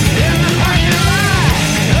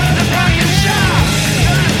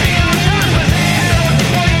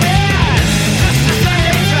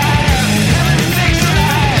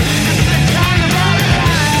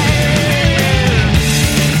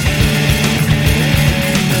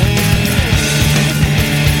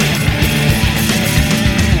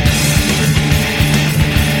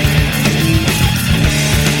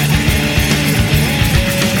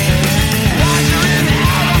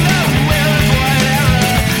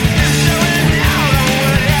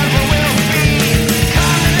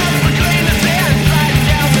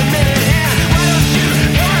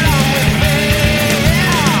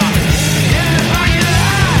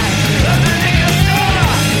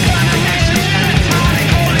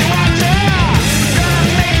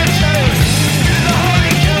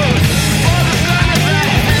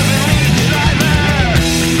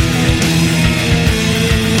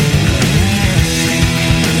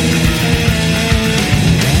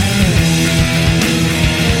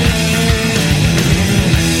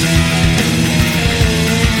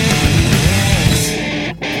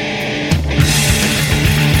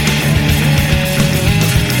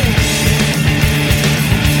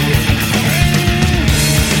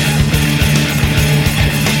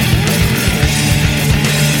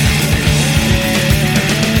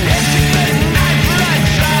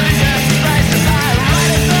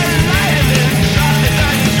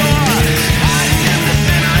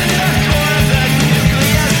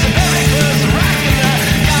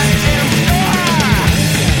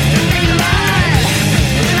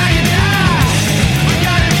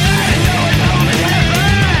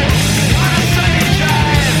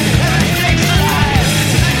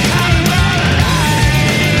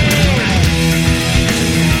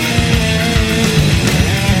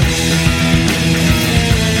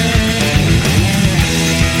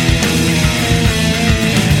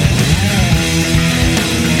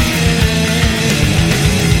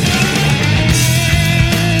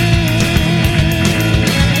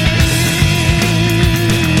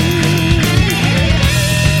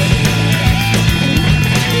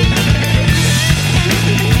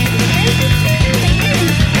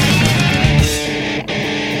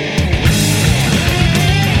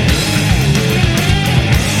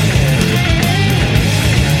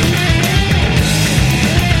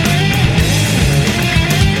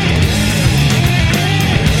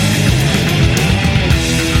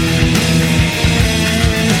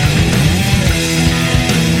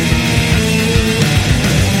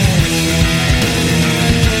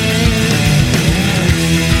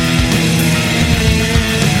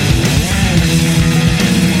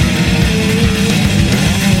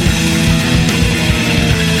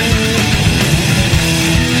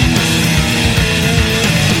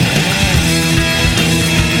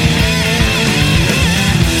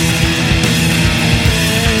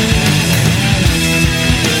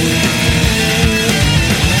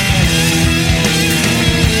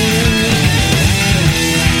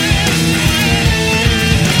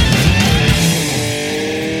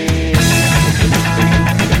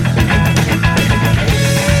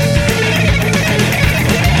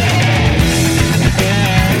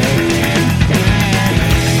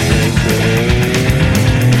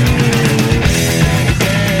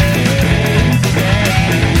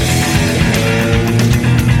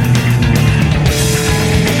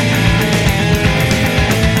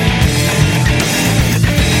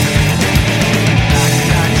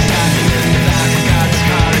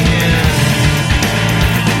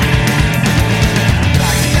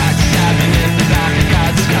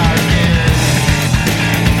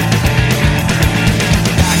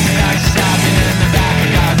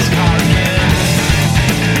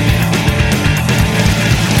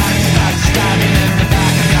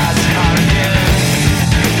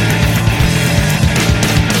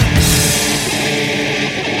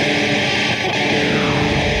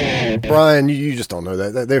 Brian, you just don't know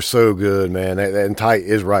that. They're so good, man. And Tight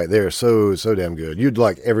is right. They're so damn good. You'd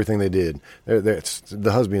like everything they did.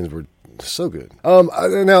 The Husbands were so good.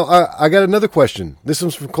 Now I got another question. This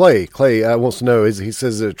one's from Clay. Clay wants to know, he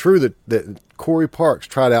says, is it true that Corey Parks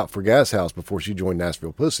tried out for Gas House before she joined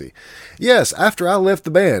Nashville Pussy? Yes, after I left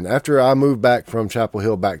the band, after I moved back from Chapel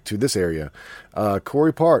Hill back to this area,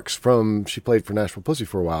 Corey Parks she played for Nashville Pussy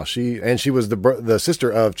for a while. She was the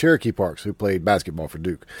sister of Cherokee Parks, who played basketball for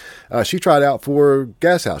Duke. She tried out for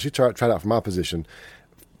Gas House. She tried out for my position.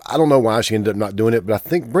 I don't know why she ended up not doing it, but I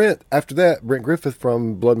think Brent Griffith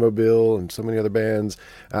from Bloodmobile and so many other bands,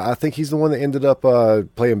 I think he's the one that ended up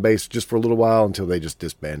playing bass just for a little while until they just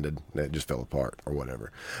disbanded. It just fell apart or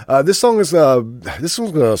whatever. This one's going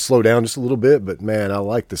to slow down just a little bit, but man, I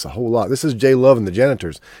like this a whole lot. This is J Love and the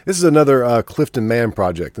Janitors. This is another Clifton Mann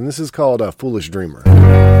project, and this is called Foolish Dreamer.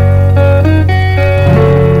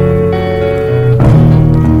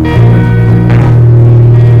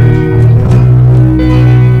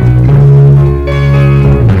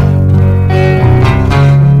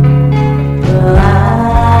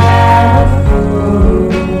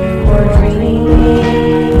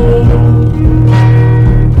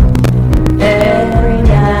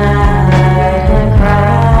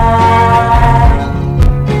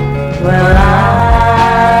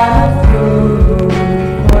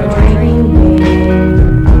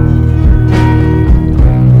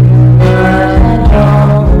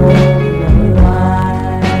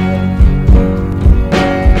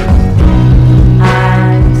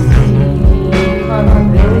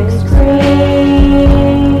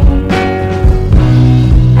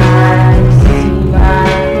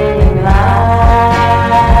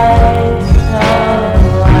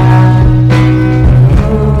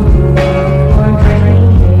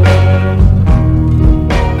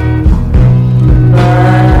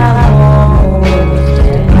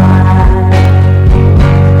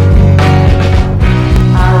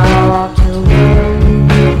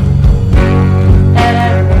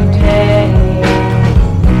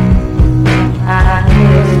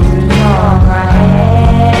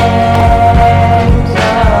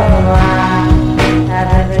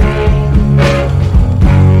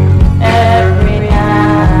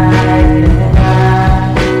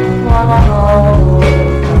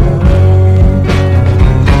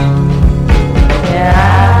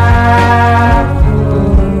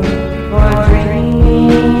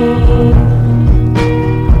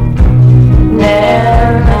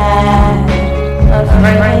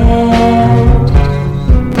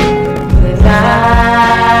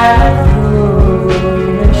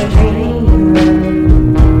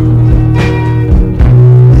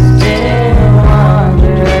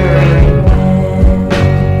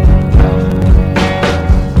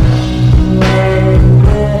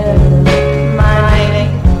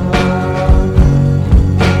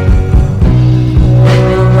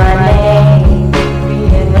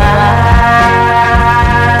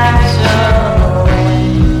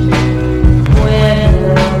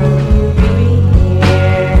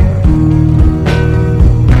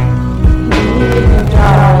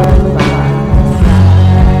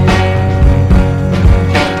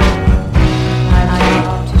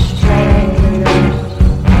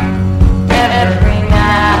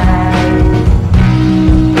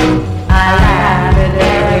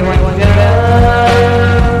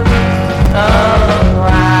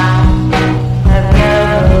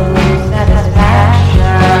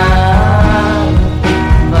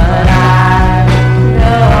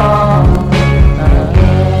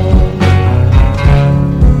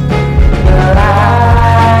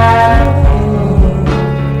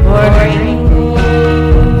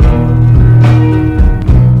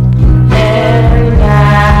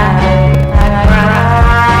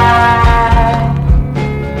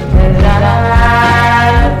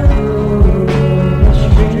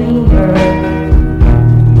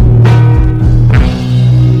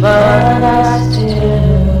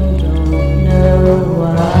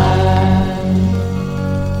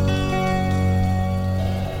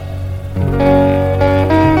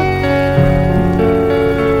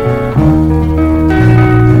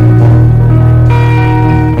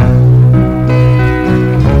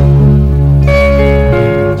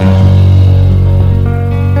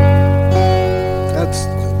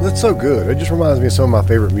 So good. It just reminds me of some of my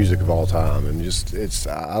favorite music of all time, and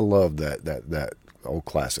I love that old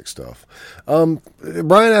classic stuff.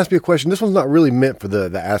 Brian asked me a question. This one's not really meant for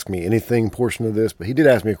the Ask Me Anything portion of this, but he did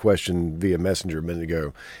ask me a question via Messenger a minute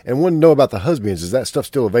ago, and wanted to know about the Husbands. Is that stuff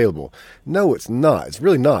still available? No, it's not. It's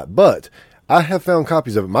really not. But I have found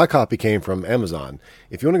copies of it. My copy came from Amazon.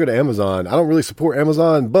 If you want to go to Amazon, I don't really support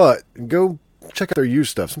Amazon, but go check out their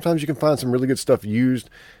used stuff. Sometimes you can find some really good stuff used,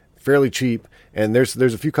 fairly cheap. And there's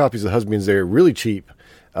a few copies of Husbands there, really cheap,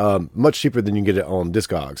 much cheaper than you can get it on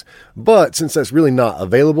Discogs. But since that's really not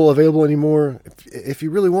available anymore, if you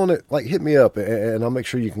really want it, like, hit me up and I'll make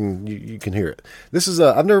sure you can hear it. This is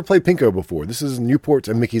I've never played Pinko before. This is Newport's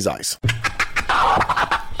and Mickey's Ice.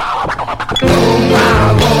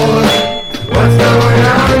 What's going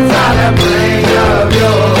on inside that brain of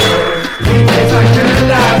yours? It tastes like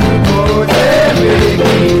paradise before it's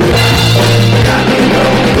everything. Got me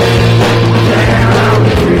going down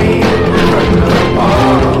the street, from the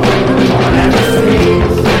bar, on every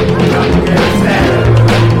street. Nothing gets better,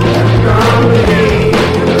 complicated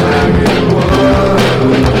like it was.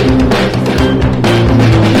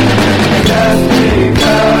 Just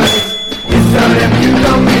because it's so damn you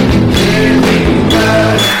don't make me hear me,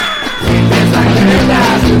 but it's like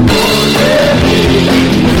paradise before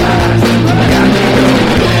everything lies. Got me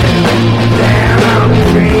going down on the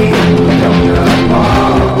street, from the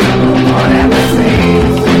bar, on every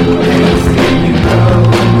street. Can't see you go,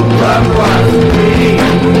 love was free,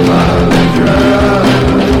 love the drug.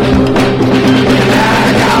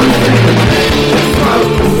 And I was thinking,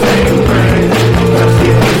 smoke the same brain, but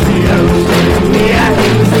you see those things, me I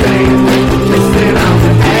hate the same. Listen on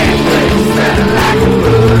the ashtray, smelling like a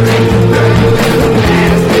bullet. Girl, it's so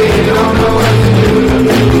nasty, you don't know what to do.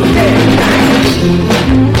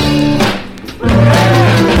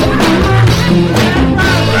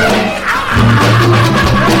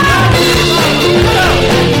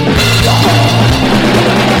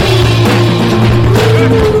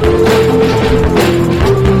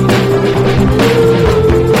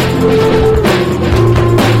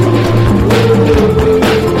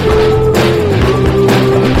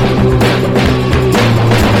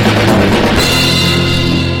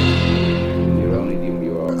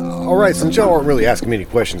 All right, since y'all aren't really asking me any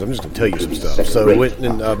questions, I'm just going to tell you some stuff. So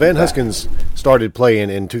when Van Huskins started playing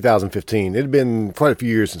in 2015, it had been quite a few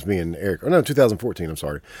years since me and Eric, or no, 2014, I'm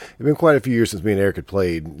sorry. It had been quite a few years since me and Eric had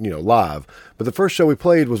played, live. But the first show we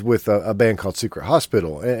played was with a band called Secret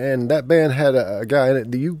Hospital, and that band had a guy in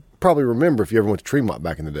it that you probably remember if you ever went to Tremont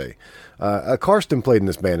back in the day. Karsten played in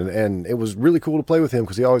this band, and it was really cool to play with him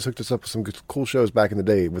because he always hooked us up with some good, cool shows back in the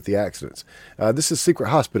day with the Accidents. This is Secret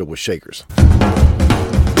Hospital with Shakers.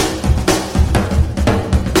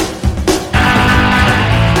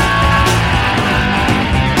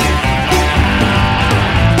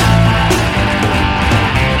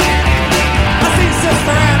 I see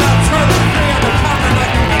Sister Anna turn the three on the counter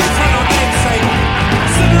like an eternal namesake.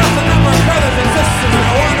 Sitting up the number of brothers and sisters who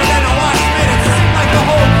wandered in and watched minutes. Seemed like the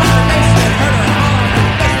whole congregation had heard her holler.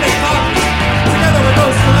 Next they talk, together with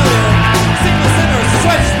those familiar. Single sinners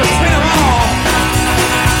switched between them all.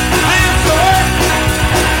 Hands to work,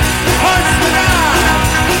 hearts to God.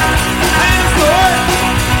 Hands to work,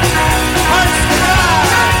 hearts to God.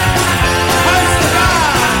 Hearts to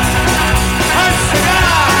God. Hearts to God.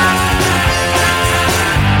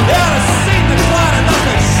 You ought to seen the cloud of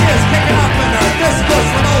nothing she is kicking up in her discourse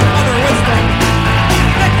with old Mother Wisdom.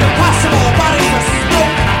 Make it possible bodies of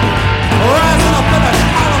smoke rising up in a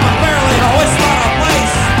column of barely to hoist on a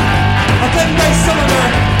place. A thin base cylinder,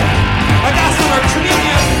 a gossamer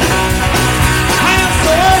communion. Hands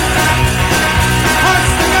to work,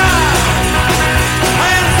 hearts to God.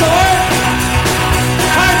 Hands to work,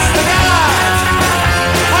 hearts to God. Hearts to God.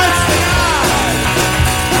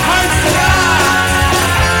 Hearts to God.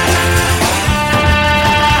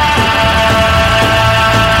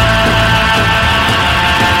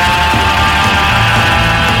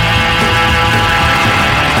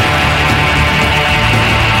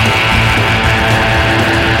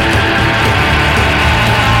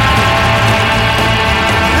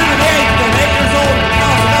 Henry VIII, and 8 years old,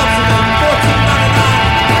 thousand elves in 1499.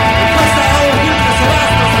 Request our old Eutychus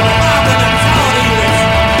Erasmus for reviving the mentality is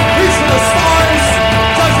reach for the stars,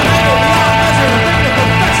 judging able beyond measure, to bring to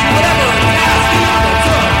perfection whatever task he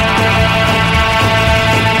undertook.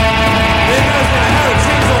 He knows gonna have to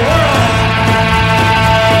change the world.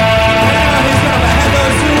 And he's gonna behead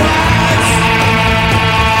those two wives.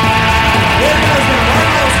 He knows gonna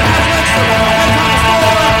burn those Catholics or the heads on his floor.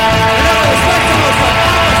 And never respect them as the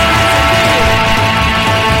promised indeed.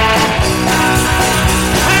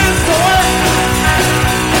 Hands to work,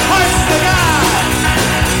 hearts to God.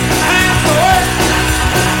 Hands to work,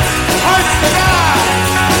 hearts to God.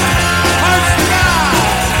 Hearts to God.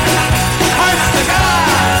 Hearts to God.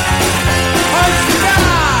 Hearts to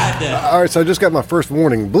God. All right, so I just got my first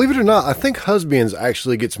warning. Believe it or not, I think Husbands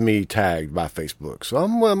actually gets me tagged by Facebook, so I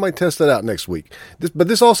might test that out next week. But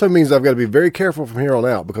this also means I've got to be very careful from here on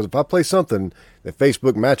out, because if I play something that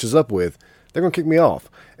Facebook matches up with, they're going to kick me off.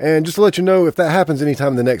 And just to let you know, if that happens anytime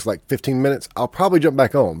in the next like 15 minutes, I'll probably jump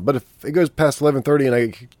back on. But if it goes past 11:30 and I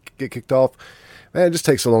get kicked off, man, it just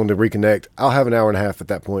takes so long to reconnect. I'll have an hour and a half at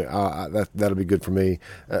that point. That'll be good for me.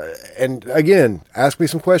 And again, ask me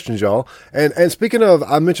some questions, y'all. And speaking of,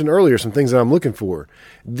 I mentioned earlier some things that I'm looking for.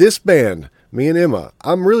 This band, me and Emma,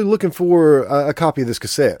 I'm really looking for a copy of this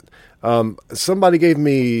cassette. Somebody gave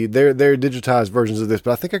me their digitized versions of this,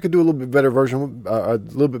 but I think I could do a little bit better version, a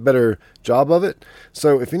little bit better job of it.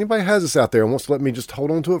 So if anybody has this out there and wants to let me just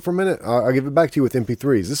hold on to it for a minute, I'll give it back to you with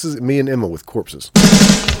MP3s. This is me and Emma with Corpses.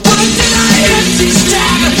 Why did I empty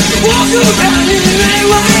stand? Walk around in any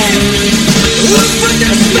way. Look for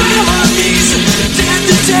the smile on these.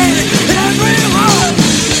 Entertain everyone.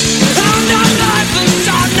 I'm not lifeless,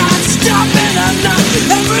 I'm not stopping, I'm not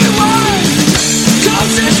everyone.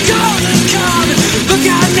 Comes and goes and come. Look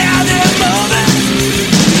out now, they're moving.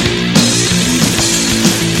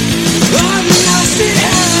 On me I see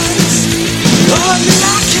hands. On me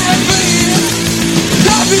I can't breathe.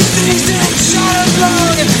 Everything's in shadows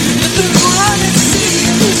long. Nothing's what it seems.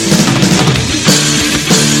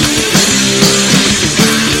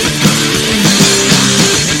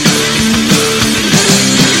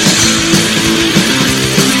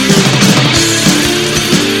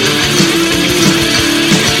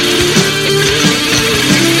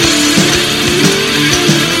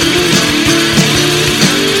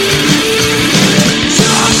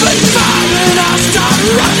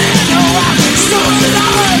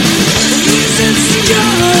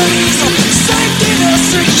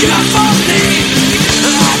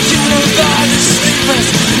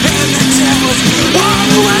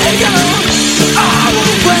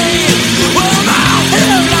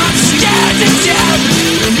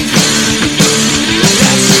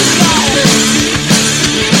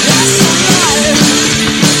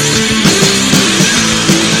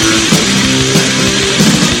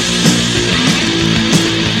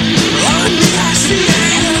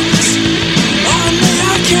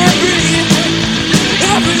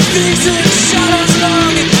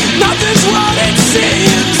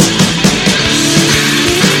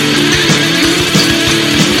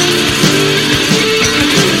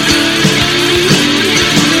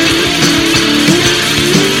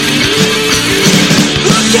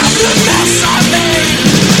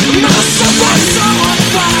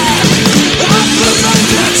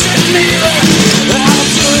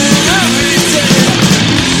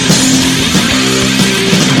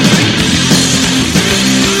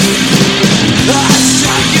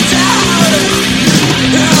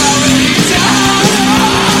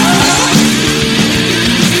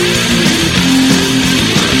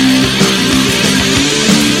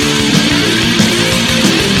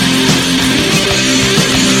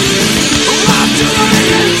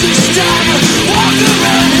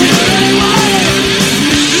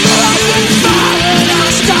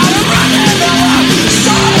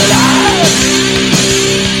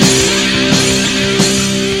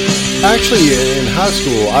 Actually, in high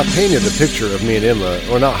school, I painted a picture of me and Emma,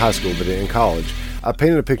 or not high school, but in college. I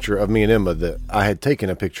painted a picture of me and Emma that I had taken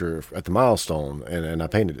a picture at the milestone, and I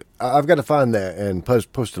painted it. I've got to find that and post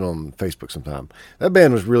it on Facebook sometime. That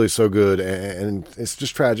band was really so good, and it's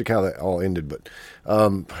just tragic how that all ended, but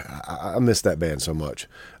I miss that band so much.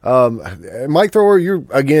 Mike Thrower, you're,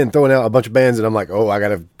 again, throwing out a bunch of bands, and I'm like, oh, I got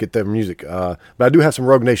to get their music. But I do have some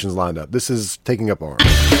Rogue Nations lined up. This is Taking Up Arms.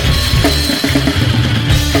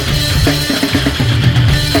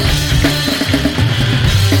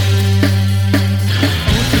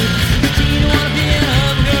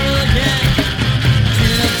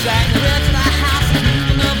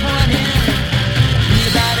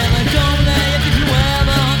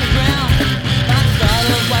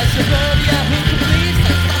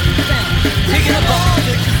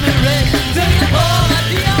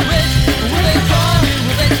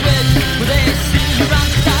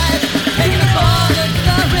 Taking a ball.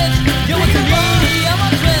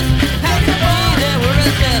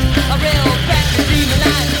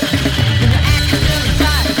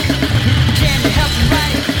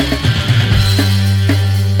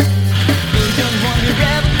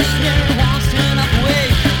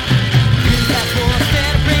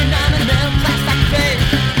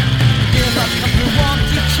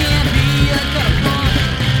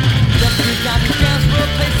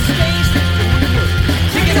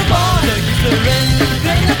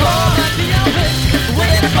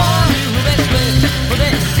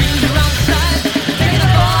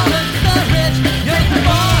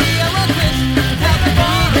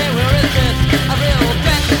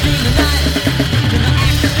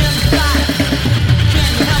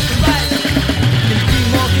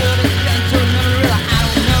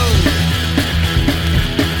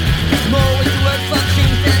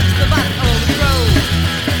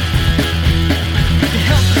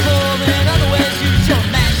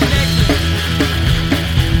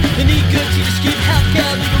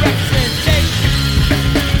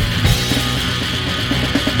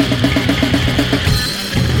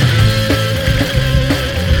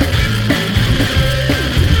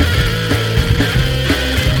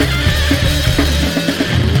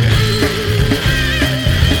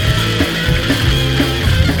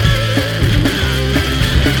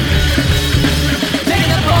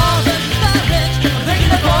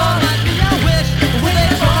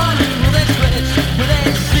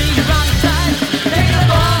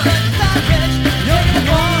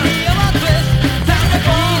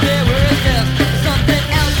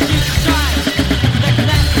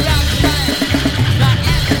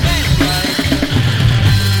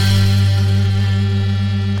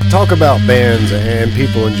 talk about bands and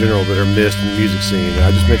people in general that are missed in the music scene.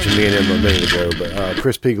 I just mentioned me and him a minute ago, but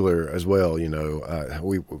Chris Pegler as well. You know,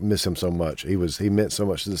 we miss him so much. He meant so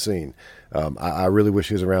much to the scene. I really wish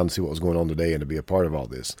he was around to see what was going on today and to be a part of all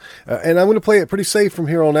this. And I'm going to play it pretty safe from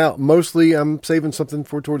here on out. Mostly, I'm saving something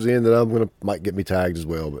for towards the end that might get me tagged as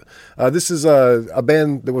well. But this is a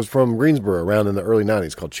band that was from Greensboro around in the early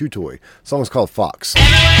 '90s called Chew Toy. The song is called Fox.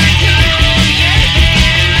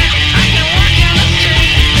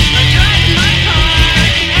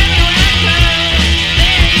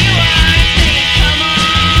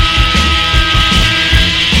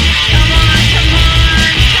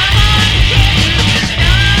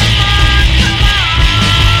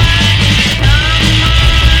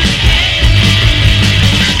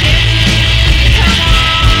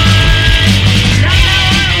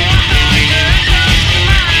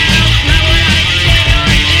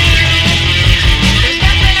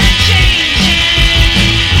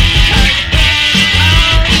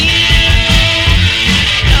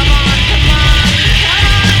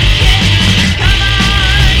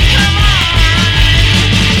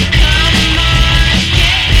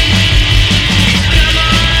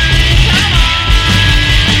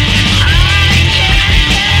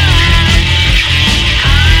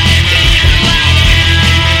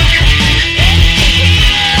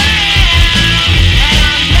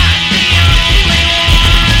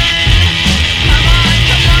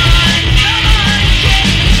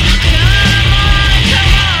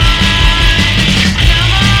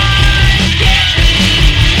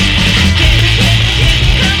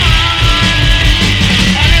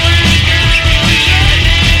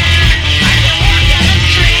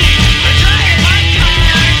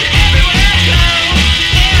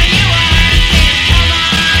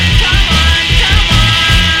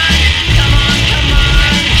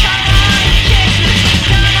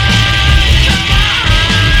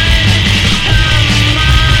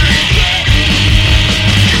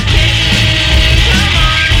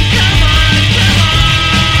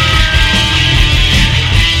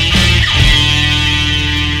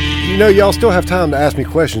 You know, y'all still have time to ask me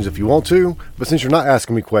questions if you want to, but since you're not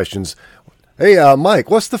asking me questions, hey, Mike,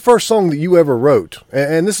 what's the first song that you ever wrote?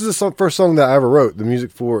 And this is the first song that I ever wrote the music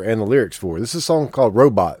for and the lyrics for. This is a song called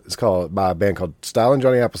Robot. It's called by a band called Style and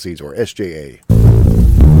Johnny Appleseeds, or SJA.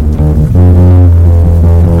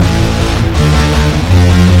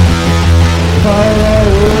 Follow all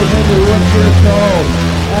rules and do what you're told.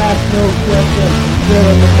 Ask no questions, fill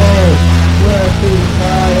in the mold. Wear a suit and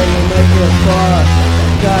tie and you make it far.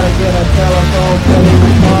 Gotta get a telephone till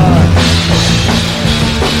you car.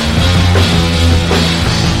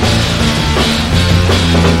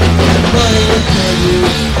 Money will turn you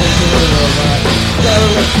into a robot.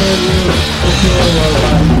 Government turn you into a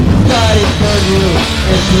robot. Society turn you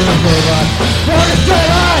into a robot. For the straight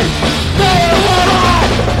line, stay a robot!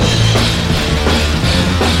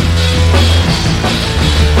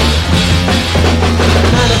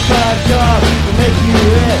 9-to-5 job to make you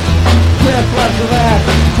rich. Tip left of that,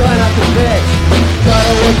 try not to fix. Try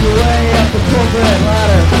to work your way up the corporate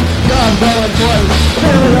ladder. Job's so important,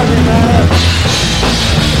 family doesn't matter.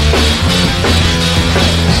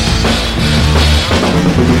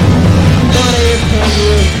 Money will turn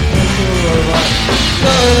you into a robot.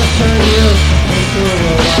 Government turn you into a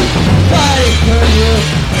robot. Society turn you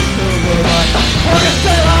into a robot. Work a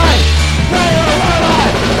straight line, stay a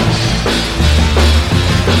robot!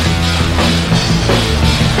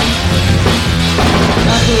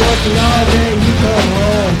 After working all day, you come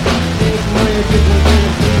home. Think money to get within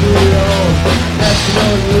a studio. That's the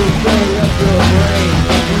only you bring up your brain.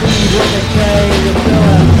 You leave with a K and you still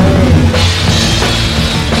have pain.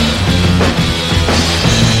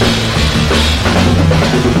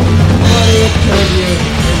 Money will turn you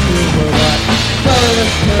into a robot.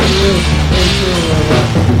 Government turn you into a robot.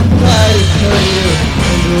 Society turn you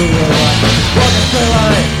into a robot. Walk a straight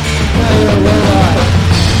line, now you're a robot.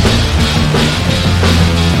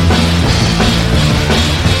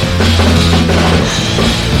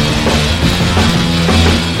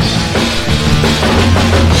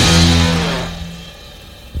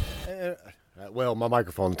 Well, my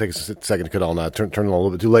microphone takes a second to cut on. I turned it on a little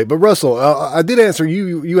bit too late. But Russell, I did answer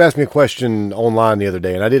you. You asked me a question online the other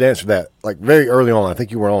day, and I did answer that like very early on. I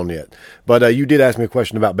think you weren't on yet, but you did ask me a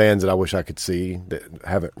question about bands that I wish I could see that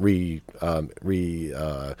haven't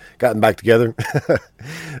gotten back together,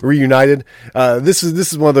 reunited. This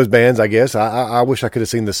is one of those bands. I guess I wish I could have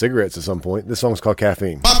seen the Cigarettes at some point. This song's called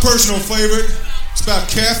Caffeine. My personal favorite is about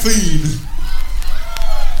caffeine.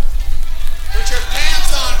 Put your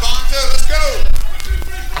pants on, Bonzo. Let's go.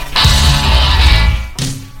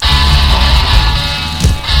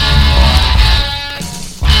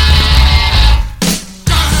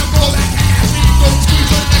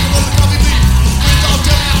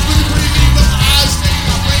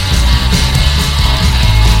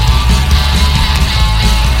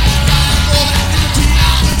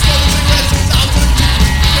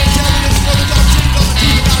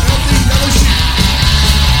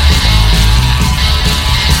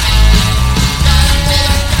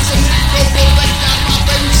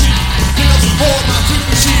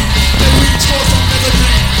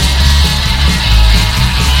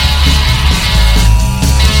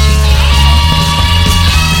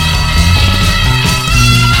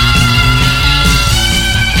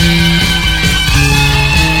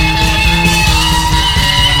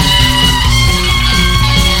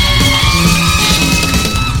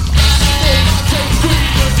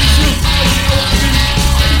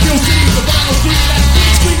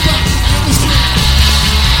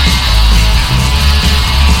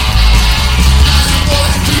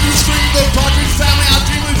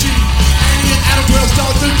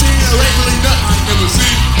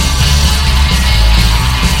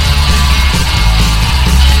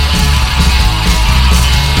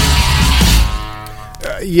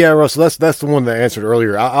 Yeah, Russell, that's the one that I answered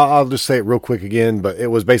earlier. I'll just say it real quick again, but it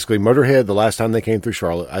was basically Motorhead the last time they came through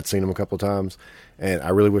Charlotte. I'd seen them a couple of times, and I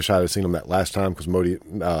really wish I had seen them that last time because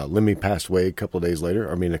Lemmy passed away a couple of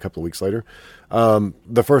weeks later.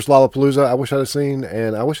 The first Lollapalooza I wish I'd have seen,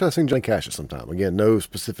 and I wish I'd have seen Johnny Cash at some time. Again, no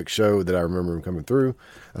specific show that I remember him coming through.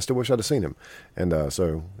 I still wish I'd have seen him. And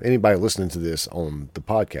so anybody listening to this on the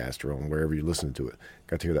podcast or on wherever you're listening to it,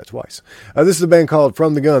 got to hear that twice. This is a band called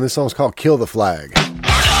From the Gun. This song's called Kill the Flag.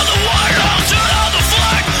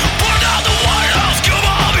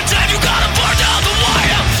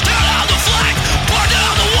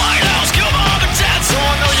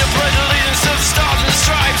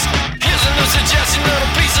 Suggesting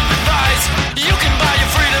little piece of advice. You can buy your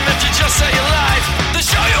freedom if you just say your life. They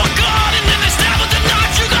show you a gun and then they stab with the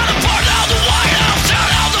knife. You gotta burn down the White House, tear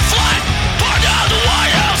down the flag. Burn down the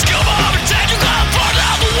White House, kill Mom and Dad. You gotta burn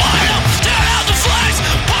down the White House, tear down the flags.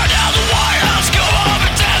 Burn down the White House, kill Mom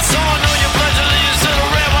and Dad. So I know you pledge allegiance to the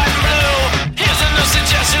red, white, and blue. Here's a new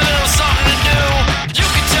suggestion, little something to do. You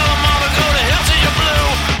can tell them all to go to hell till you're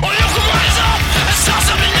blue, or you can rise up and start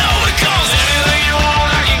something new. Because anything you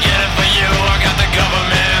want, I can get it for you. I got the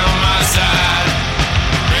government on my side.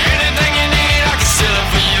 Anything you need, I can steal it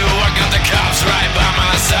for you. I got the cops right by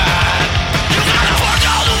my side. You gotta burn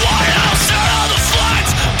down the White House, tear down the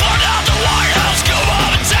flags. Burn down the White House, kill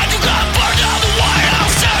Mom and Dad. You gotta burn down the White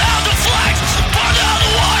House, tear down the flags. Burn down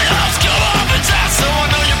the White House, kill Mom and Dad. So I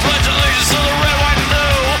know you pledge allegiance to the red, white, and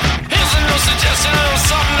blue. Here's a new suggestion, little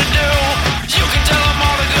something to do. You can tell them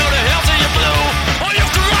all to go to hell till you're blue, or you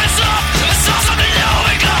can rise up and start something new.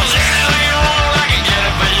 Because anything you want, I can get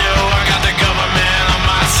it for you. I got the government on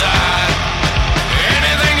my side.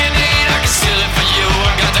 Anything you need, I can steal it for you.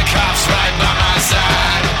 I got the cops right by my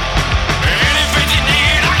side. Anything you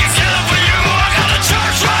need, I can steal it for you. I got the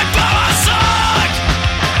church right by my side.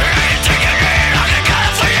 Anything you need, I can get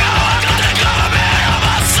it for you. I got the government on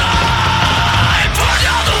my side. Burn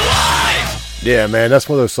down the white. Yeah, man, that's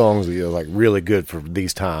one of those songs that like really good for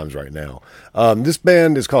these times right now. This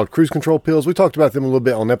band is called Cruise Control Pills. We talked about them a little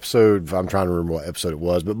bit on episode, I'm trying to remember what episode it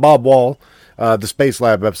was, but Bob Wall, the Space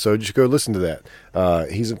Lab episode, you should go listen to that.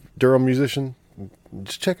 He's a Durham musician.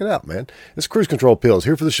 Just check it out, man. It's Cruise Control Pills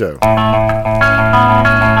here for the show. The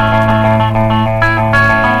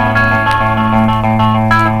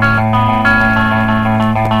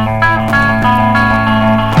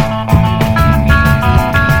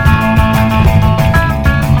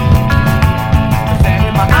sand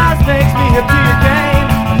in my eyes makes me hip to your game.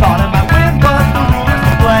 I thought I might win, but the rules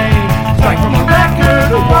to play. Strike from a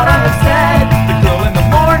record of what I have said. The girl in the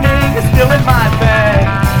morning is still in my bed.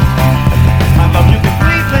 I love you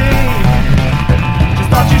completely. Just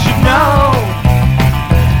thought you should know.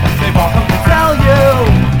 They've all come to tell you.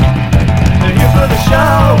 They're here for the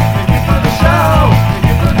show. They're here for the show. They're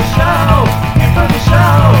here for the show. Here for the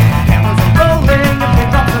show. Cameras are rolling, the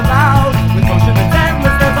pickups are loud. With motion that's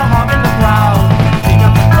endless, there's a hum in the crowd.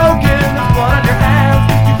 Fingers are broken, there's blood on your hands.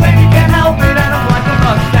 You claim you can't help it, and I'm like a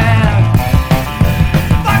must stand.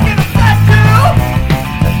 Fucking upset too.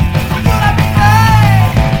 With what I've been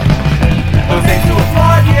saying. Those ain't to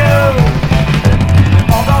applaud you.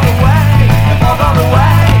 They've all gone away. They've all gone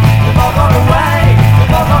away. They've all gone away.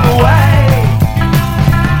 They've all gone away.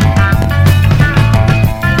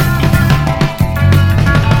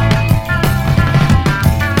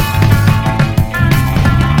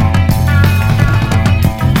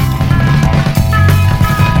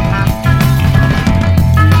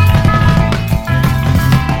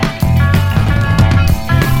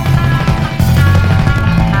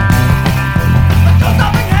 Until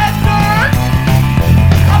something has turned,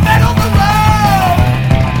 I'm head over low.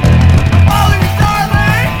 Follow you,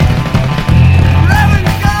 darling. Wherever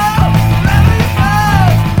you go, wherever you go,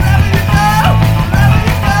 wherever you go, wherever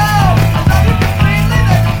you go. I love you completely,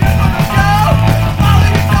 then you just wanna go. Follow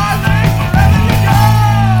you, darling, wherever you go.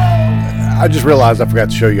 I just realized I forgot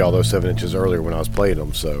to show you all those 7 inches earlier when I was playing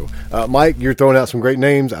them. So, Mike, you're throwing out some great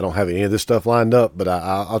names. I don't have any of this stuff lined up, but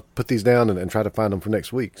I'll put these down and try to find them for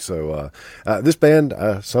next week. So, this band,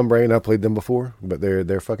 Sunbrain, I played them before, but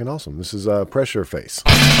they're fucking awesome. This is Pressure Face.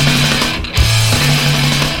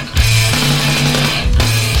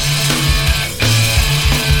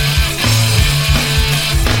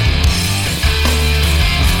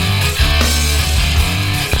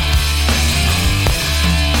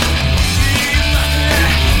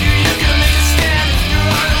 You can make a stand if you're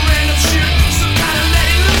on a random shoot. Some kind of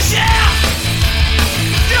letting loose, yeah.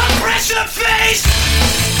 You're pressure face.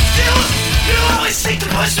 You always seek to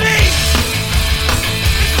push me.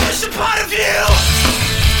 Push a part of you.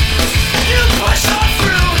 You push on through.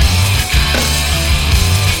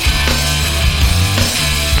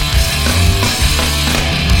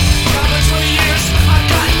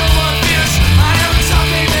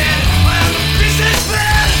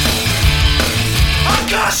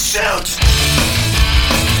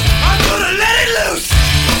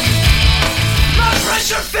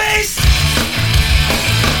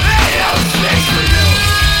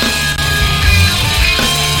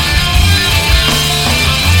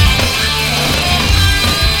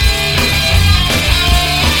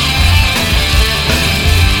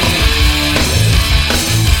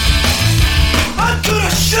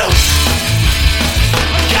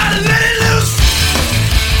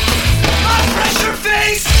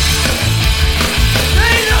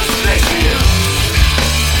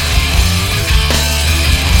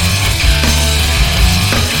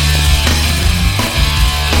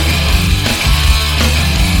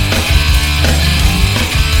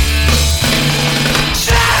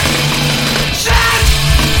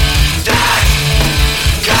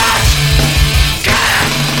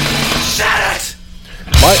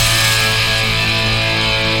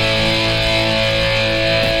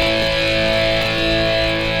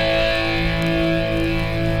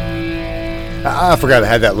 I forgot I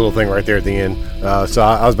had that little thing right there at the end. So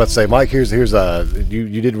I was about to say, Mike, here's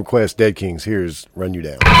you did request Dead Kings. Here's Run You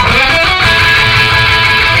Down.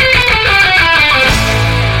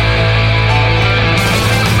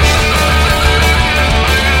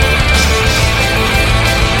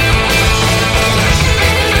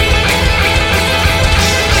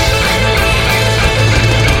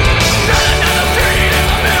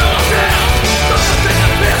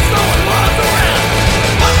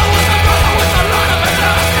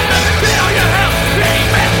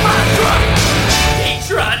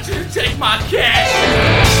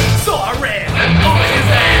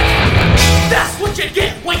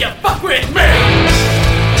 When you fuck with me,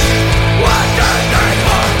 what do they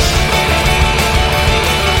want?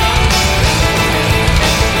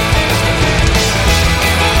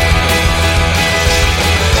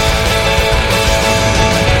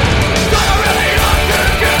 Do I really want to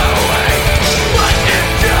get away? But it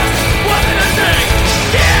just wasn't a thing.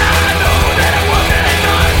 Yeah, I know that it wasn't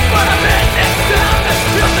enough, but I bet next time that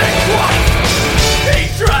you'll think twice. He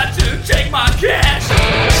tried to take my cash,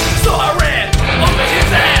 so I ran over his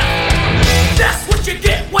ass. That's what you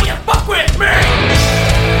get when you fuck with me. Why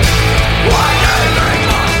do they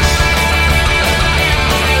want?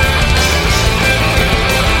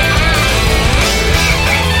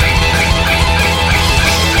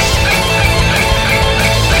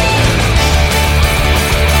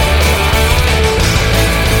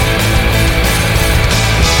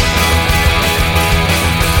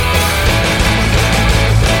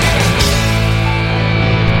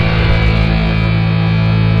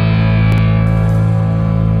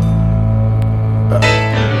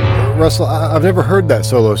 Russell, I've never heard that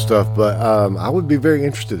solo stuff, but I would be very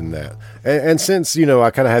interested in that. And since, I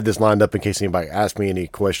kind of had this lined up in case anybody asked me any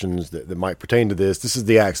questions that might pertain to this, this is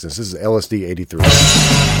The Accidents. This is LSD 83.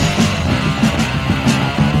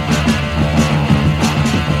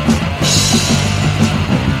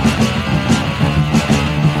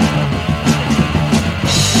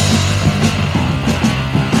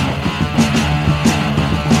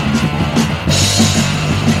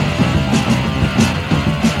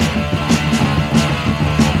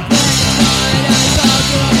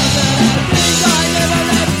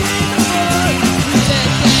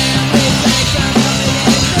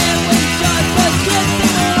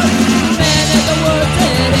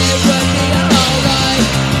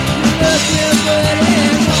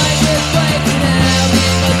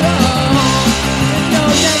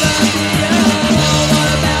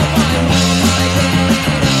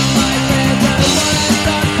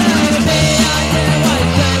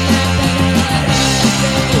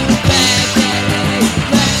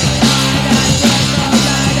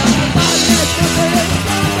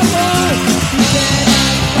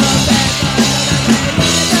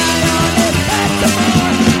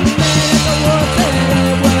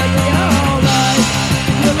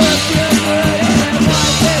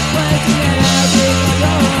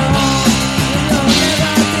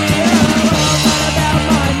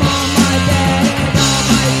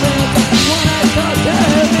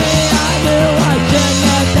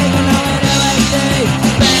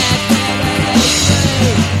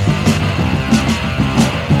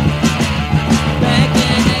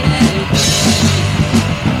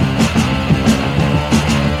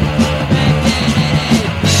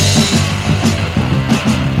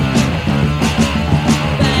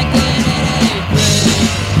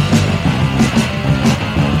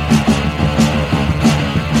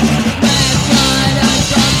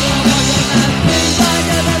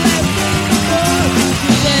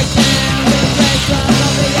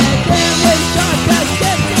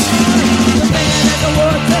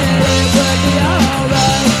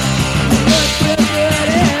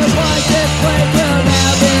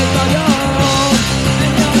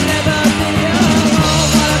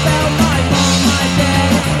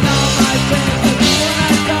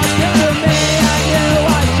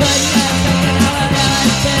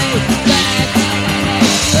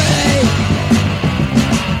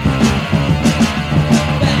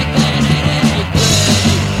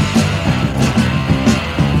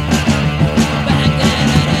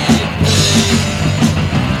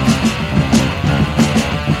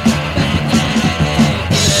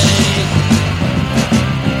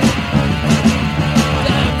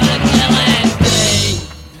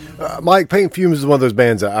 Mike, Paint Fumes is one of those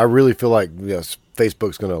bands that I really feel like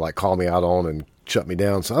Facebook's going to like call me out on and shut me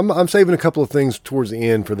down. So I'm saving a couple of things towards the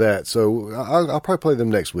end for that. So I'll probably play them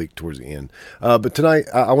next week towards the end. But tonight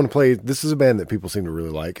I want to play. This is a band that people seem to really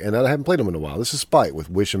like, and I haven't played them in a while. This is Spite with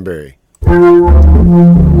Wish and Bury.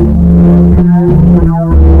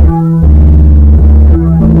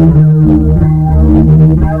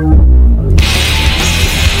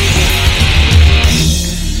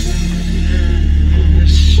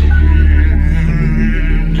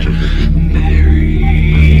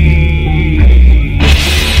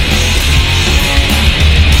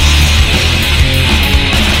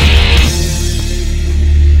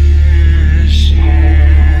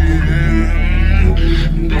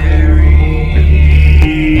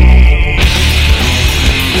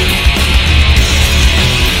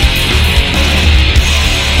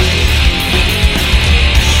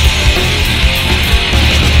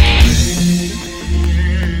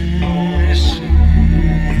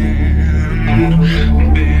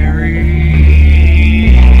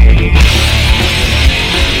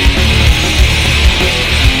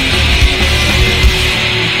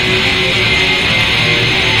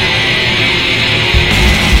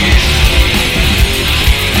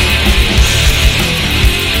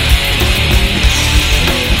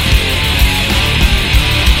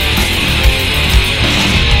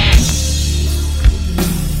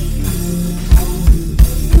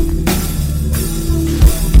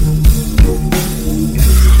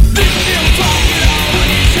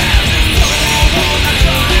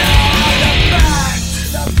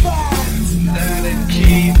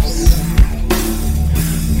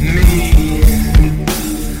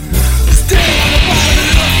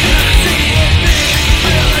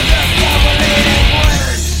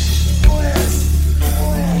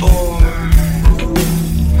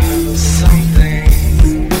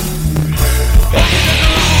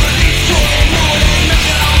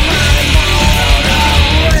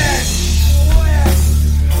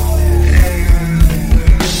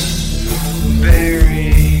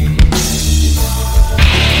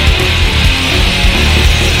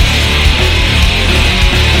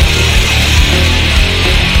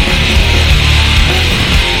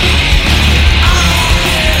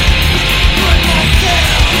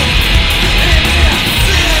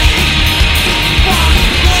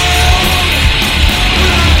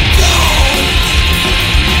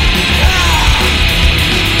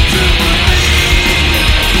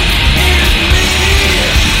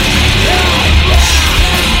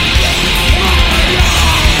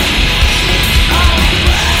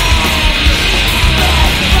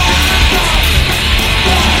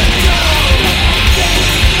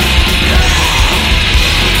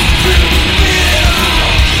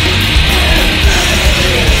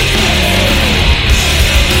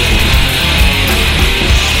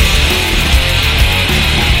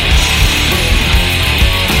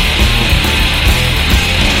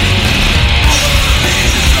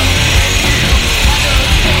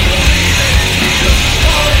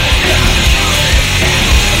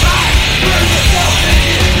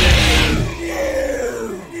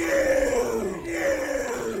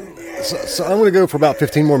 So I'm going to go for about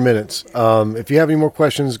 15 more minutes. If you have any more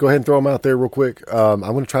questions, go ahead and throw them out there real quick. I'm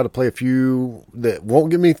going to try to play a few that won't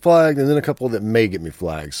get me flagged, and then a couple that may get me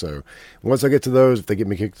flagged. So once I get to those, if they get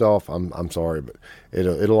me kicked off, I'm sorry, but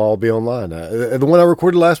it'll all be online. The one I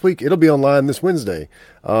recorded last week, it'll be online this Wednesday.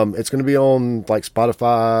 It's going to be on like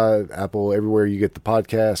Spotify, Apple, everywhere you get the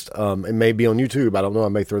podcast. It may be on YouTube. I don't know. I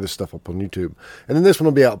may throw this stuff up on YouTube, and then this one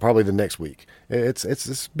will be out probably the next week.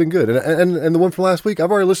 It's been good, and the one from last week, I've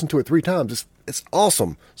already listened to it 3 times. It's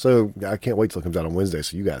awesome. So I can't wait till it comes out on Wednesday,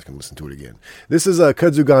 so you guys can listen to it again. This is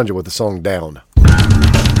Kudzu Ganja with the song "Down."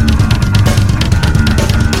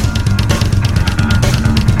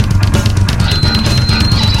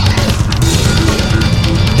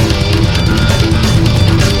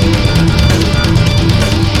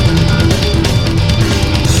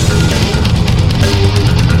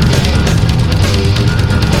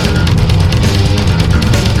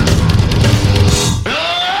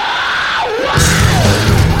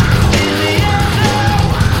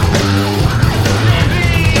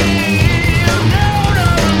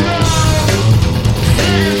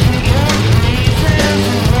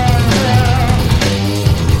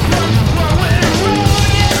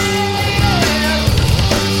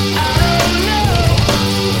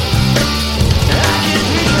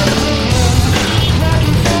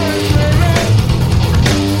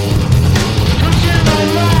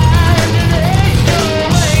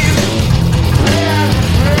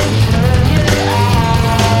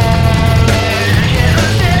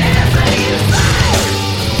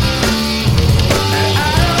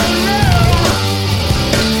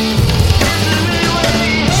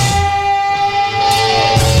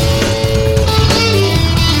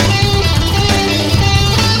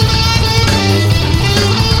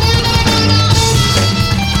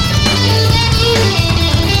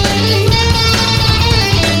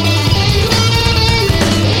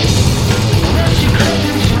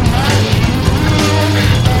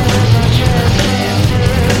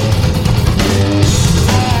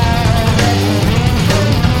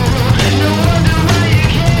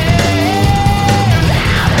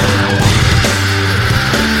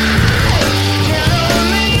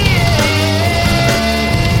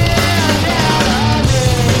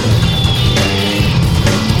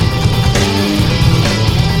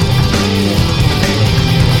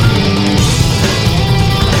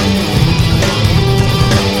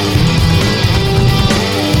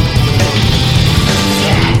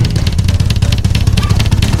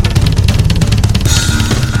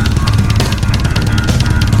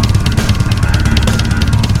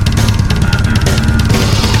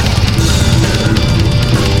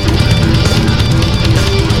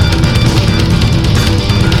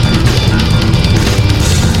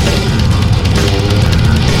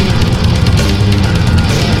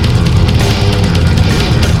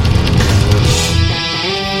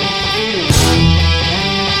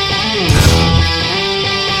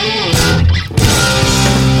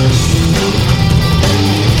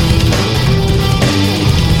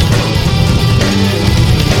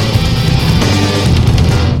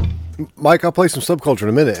 Mike, I'll play some Subculture in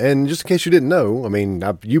a minute. And just in case you didn't know, I mean,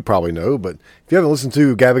 you probably know, but if you haven't listened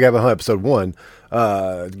to Gabba Gabba Hunt episode 1,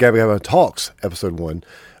 Gabba Gabba Talks episode 1,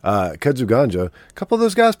 Kudzu Ganja, a couple of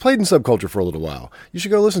those guys played in Subculture for a little while. You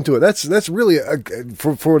should go listen to it. That's really,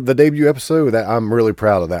 for the debut episode, that I'm really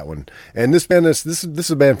proud of that one. And this band, this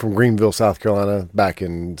is a band from Greenville, South Carolina, back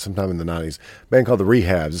in sometime in the 90s. A band called The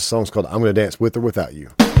Rehabs. This song's called I'm Gonna Dance With or Without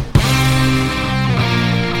You.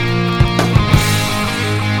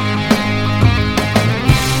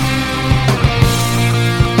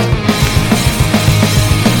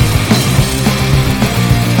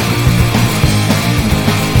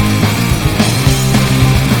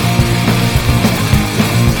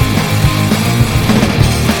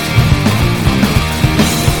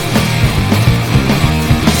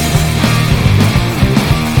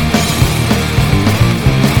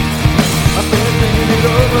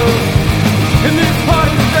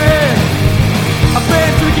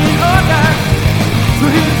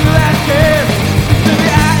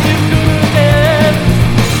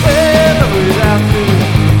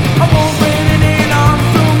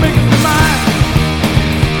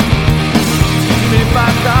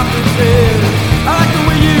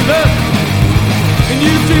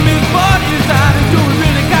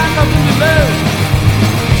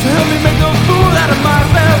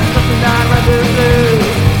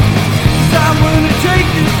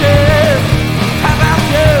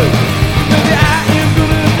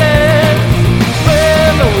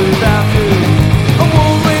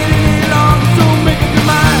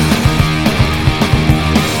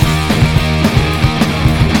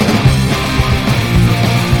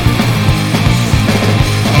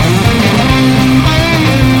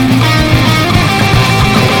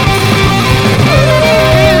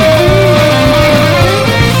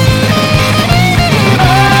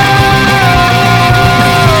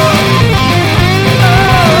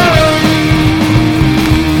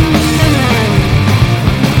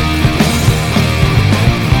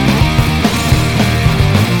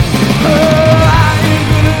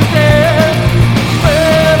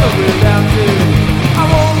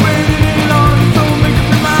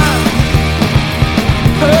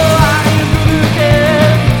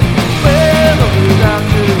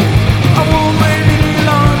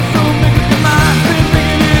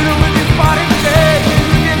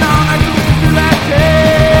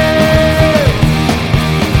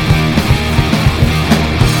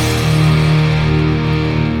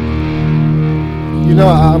 know,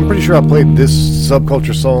 I'm pretty sure I played this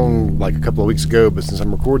Subculture song like a couple of weeks ago, but since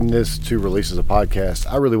I'm recording this to release as a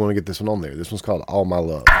podcast, I really want to get this one on there. This one's called All My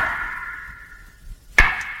Love.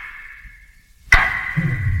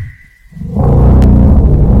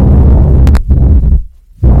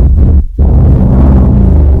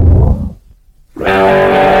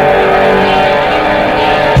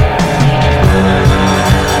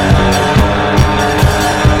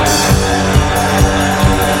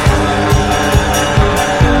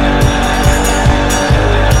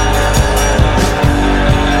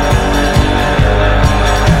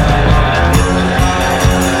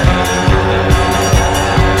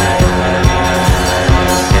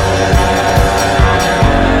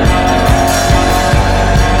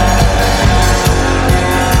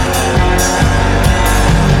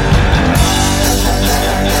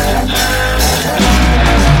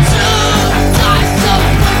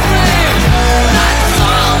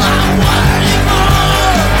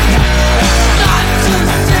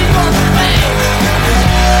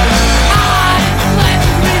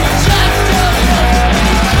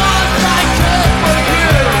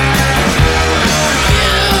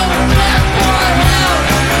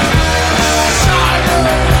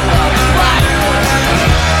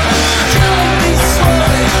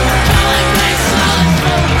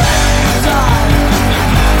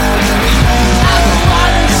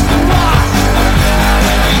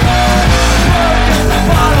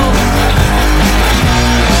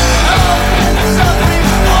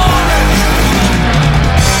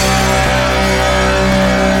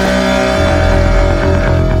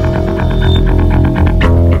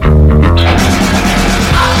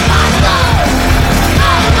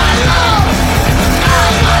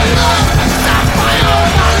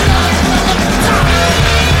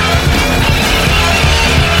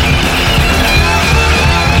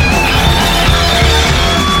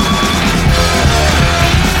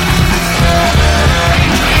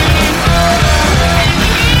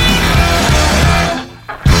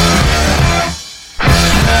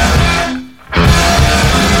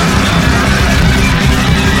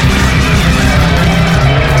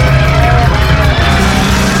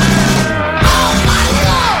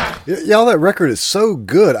 Y'all, that record is so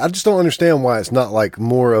good. I just don't understand why it's not like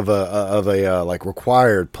more of a like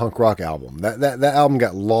required punk rock album. That album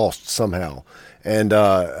got lost somehow, and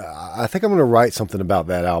I think I'm going to write something about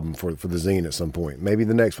that album for the zine at some point. Maybe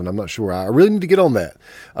the next one. I'm not sure. I really need to get on that.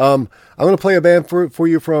 I'm going to play a band for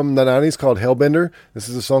you from the 90s called Hellbender. This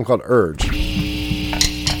is a song called Urge.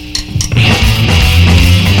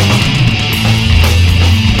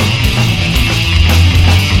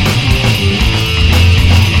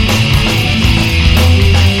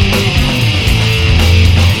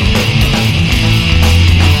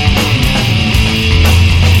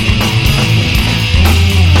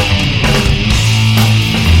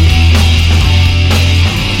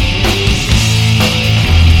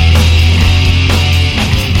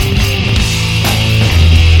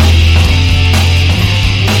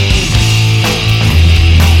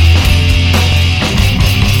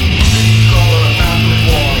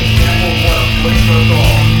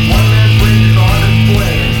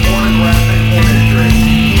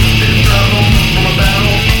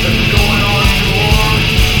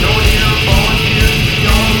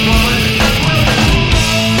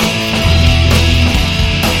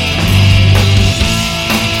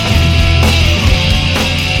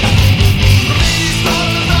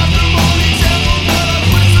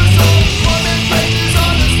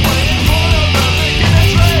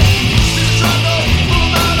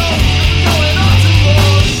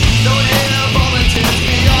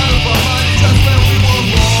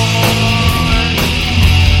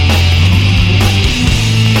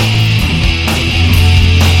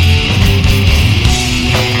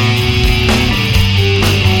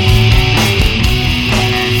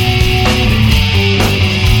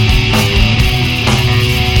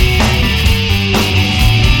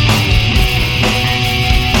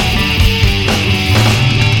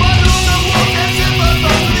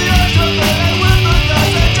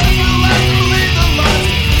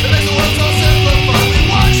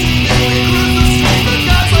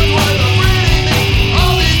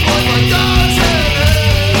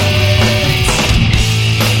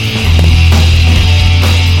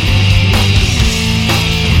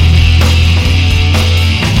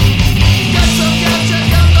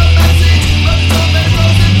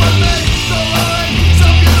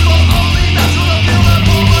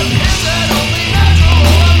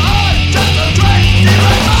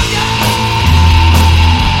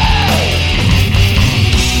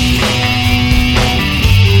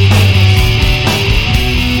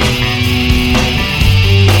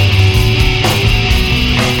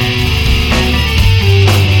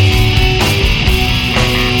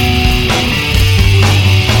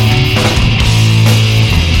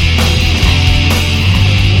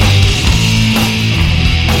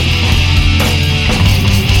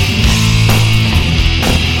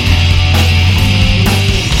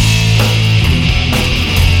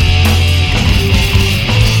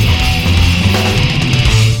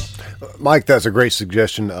 Mike, that's a great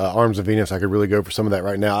suggestion. Arms of Venus, I could really go for some of that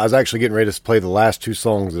right now. I was actually getting ready to play the last two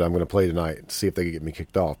songs that I'm going to play tonight to see if they can get me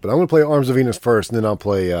kicked off. But I'm going to play Arms of Venus first, and then I'll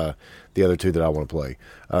play the other two that I want to play.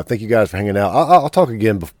 Thank you guys for hanging out. I'll talk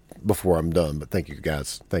again before I'm done, but thank you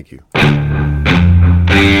guys. Thank you.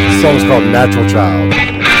 This song's called Natural Child.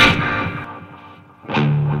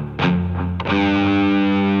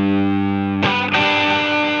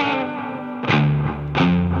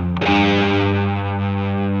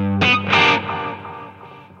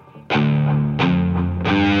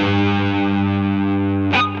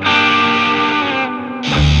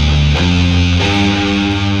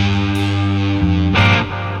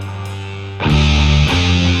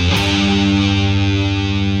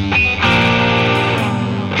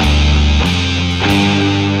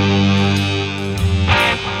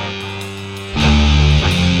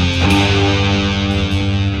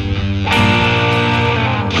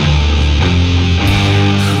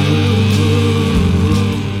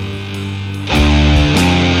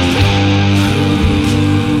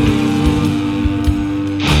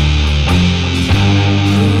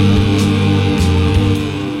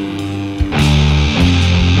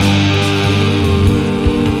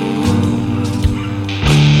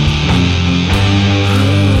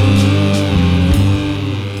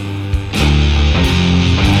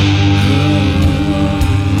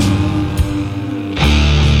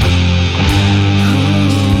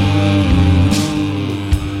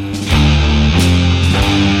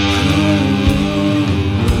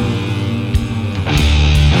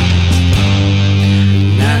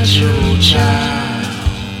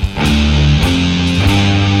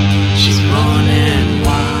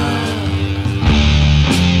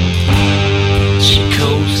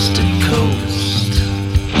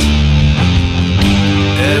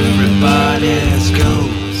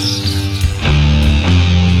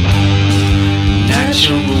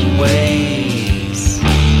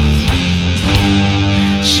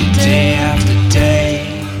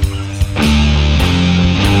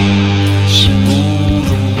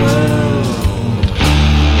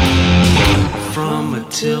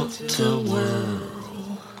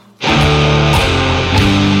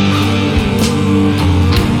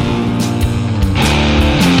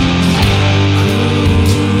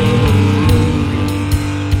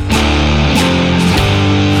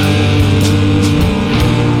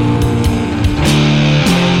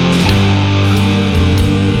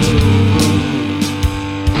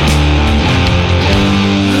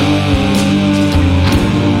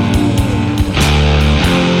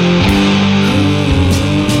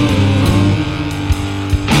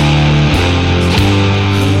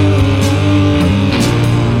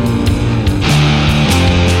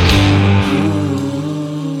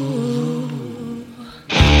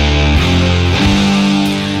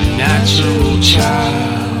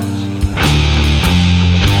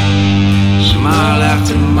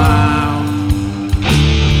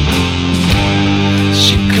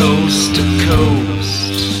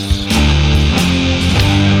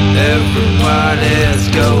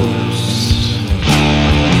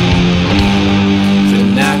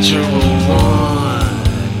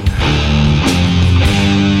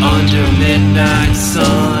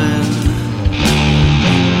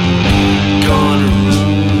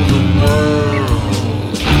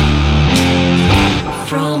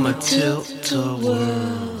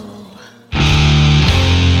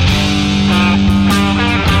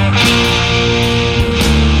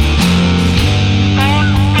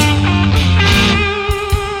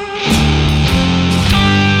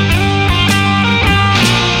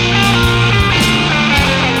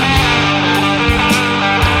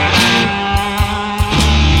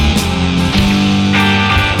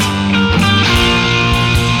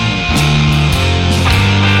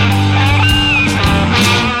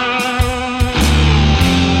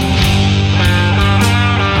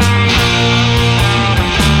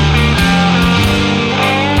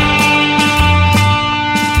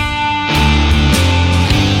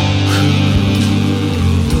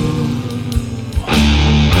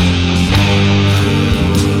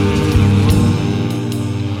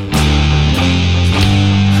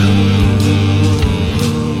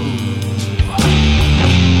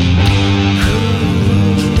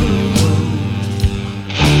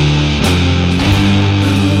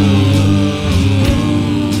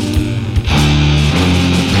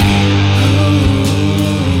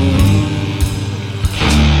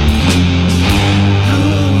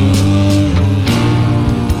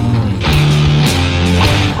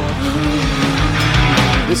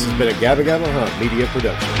 Gabba Gabba Hunt Media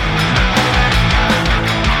Production.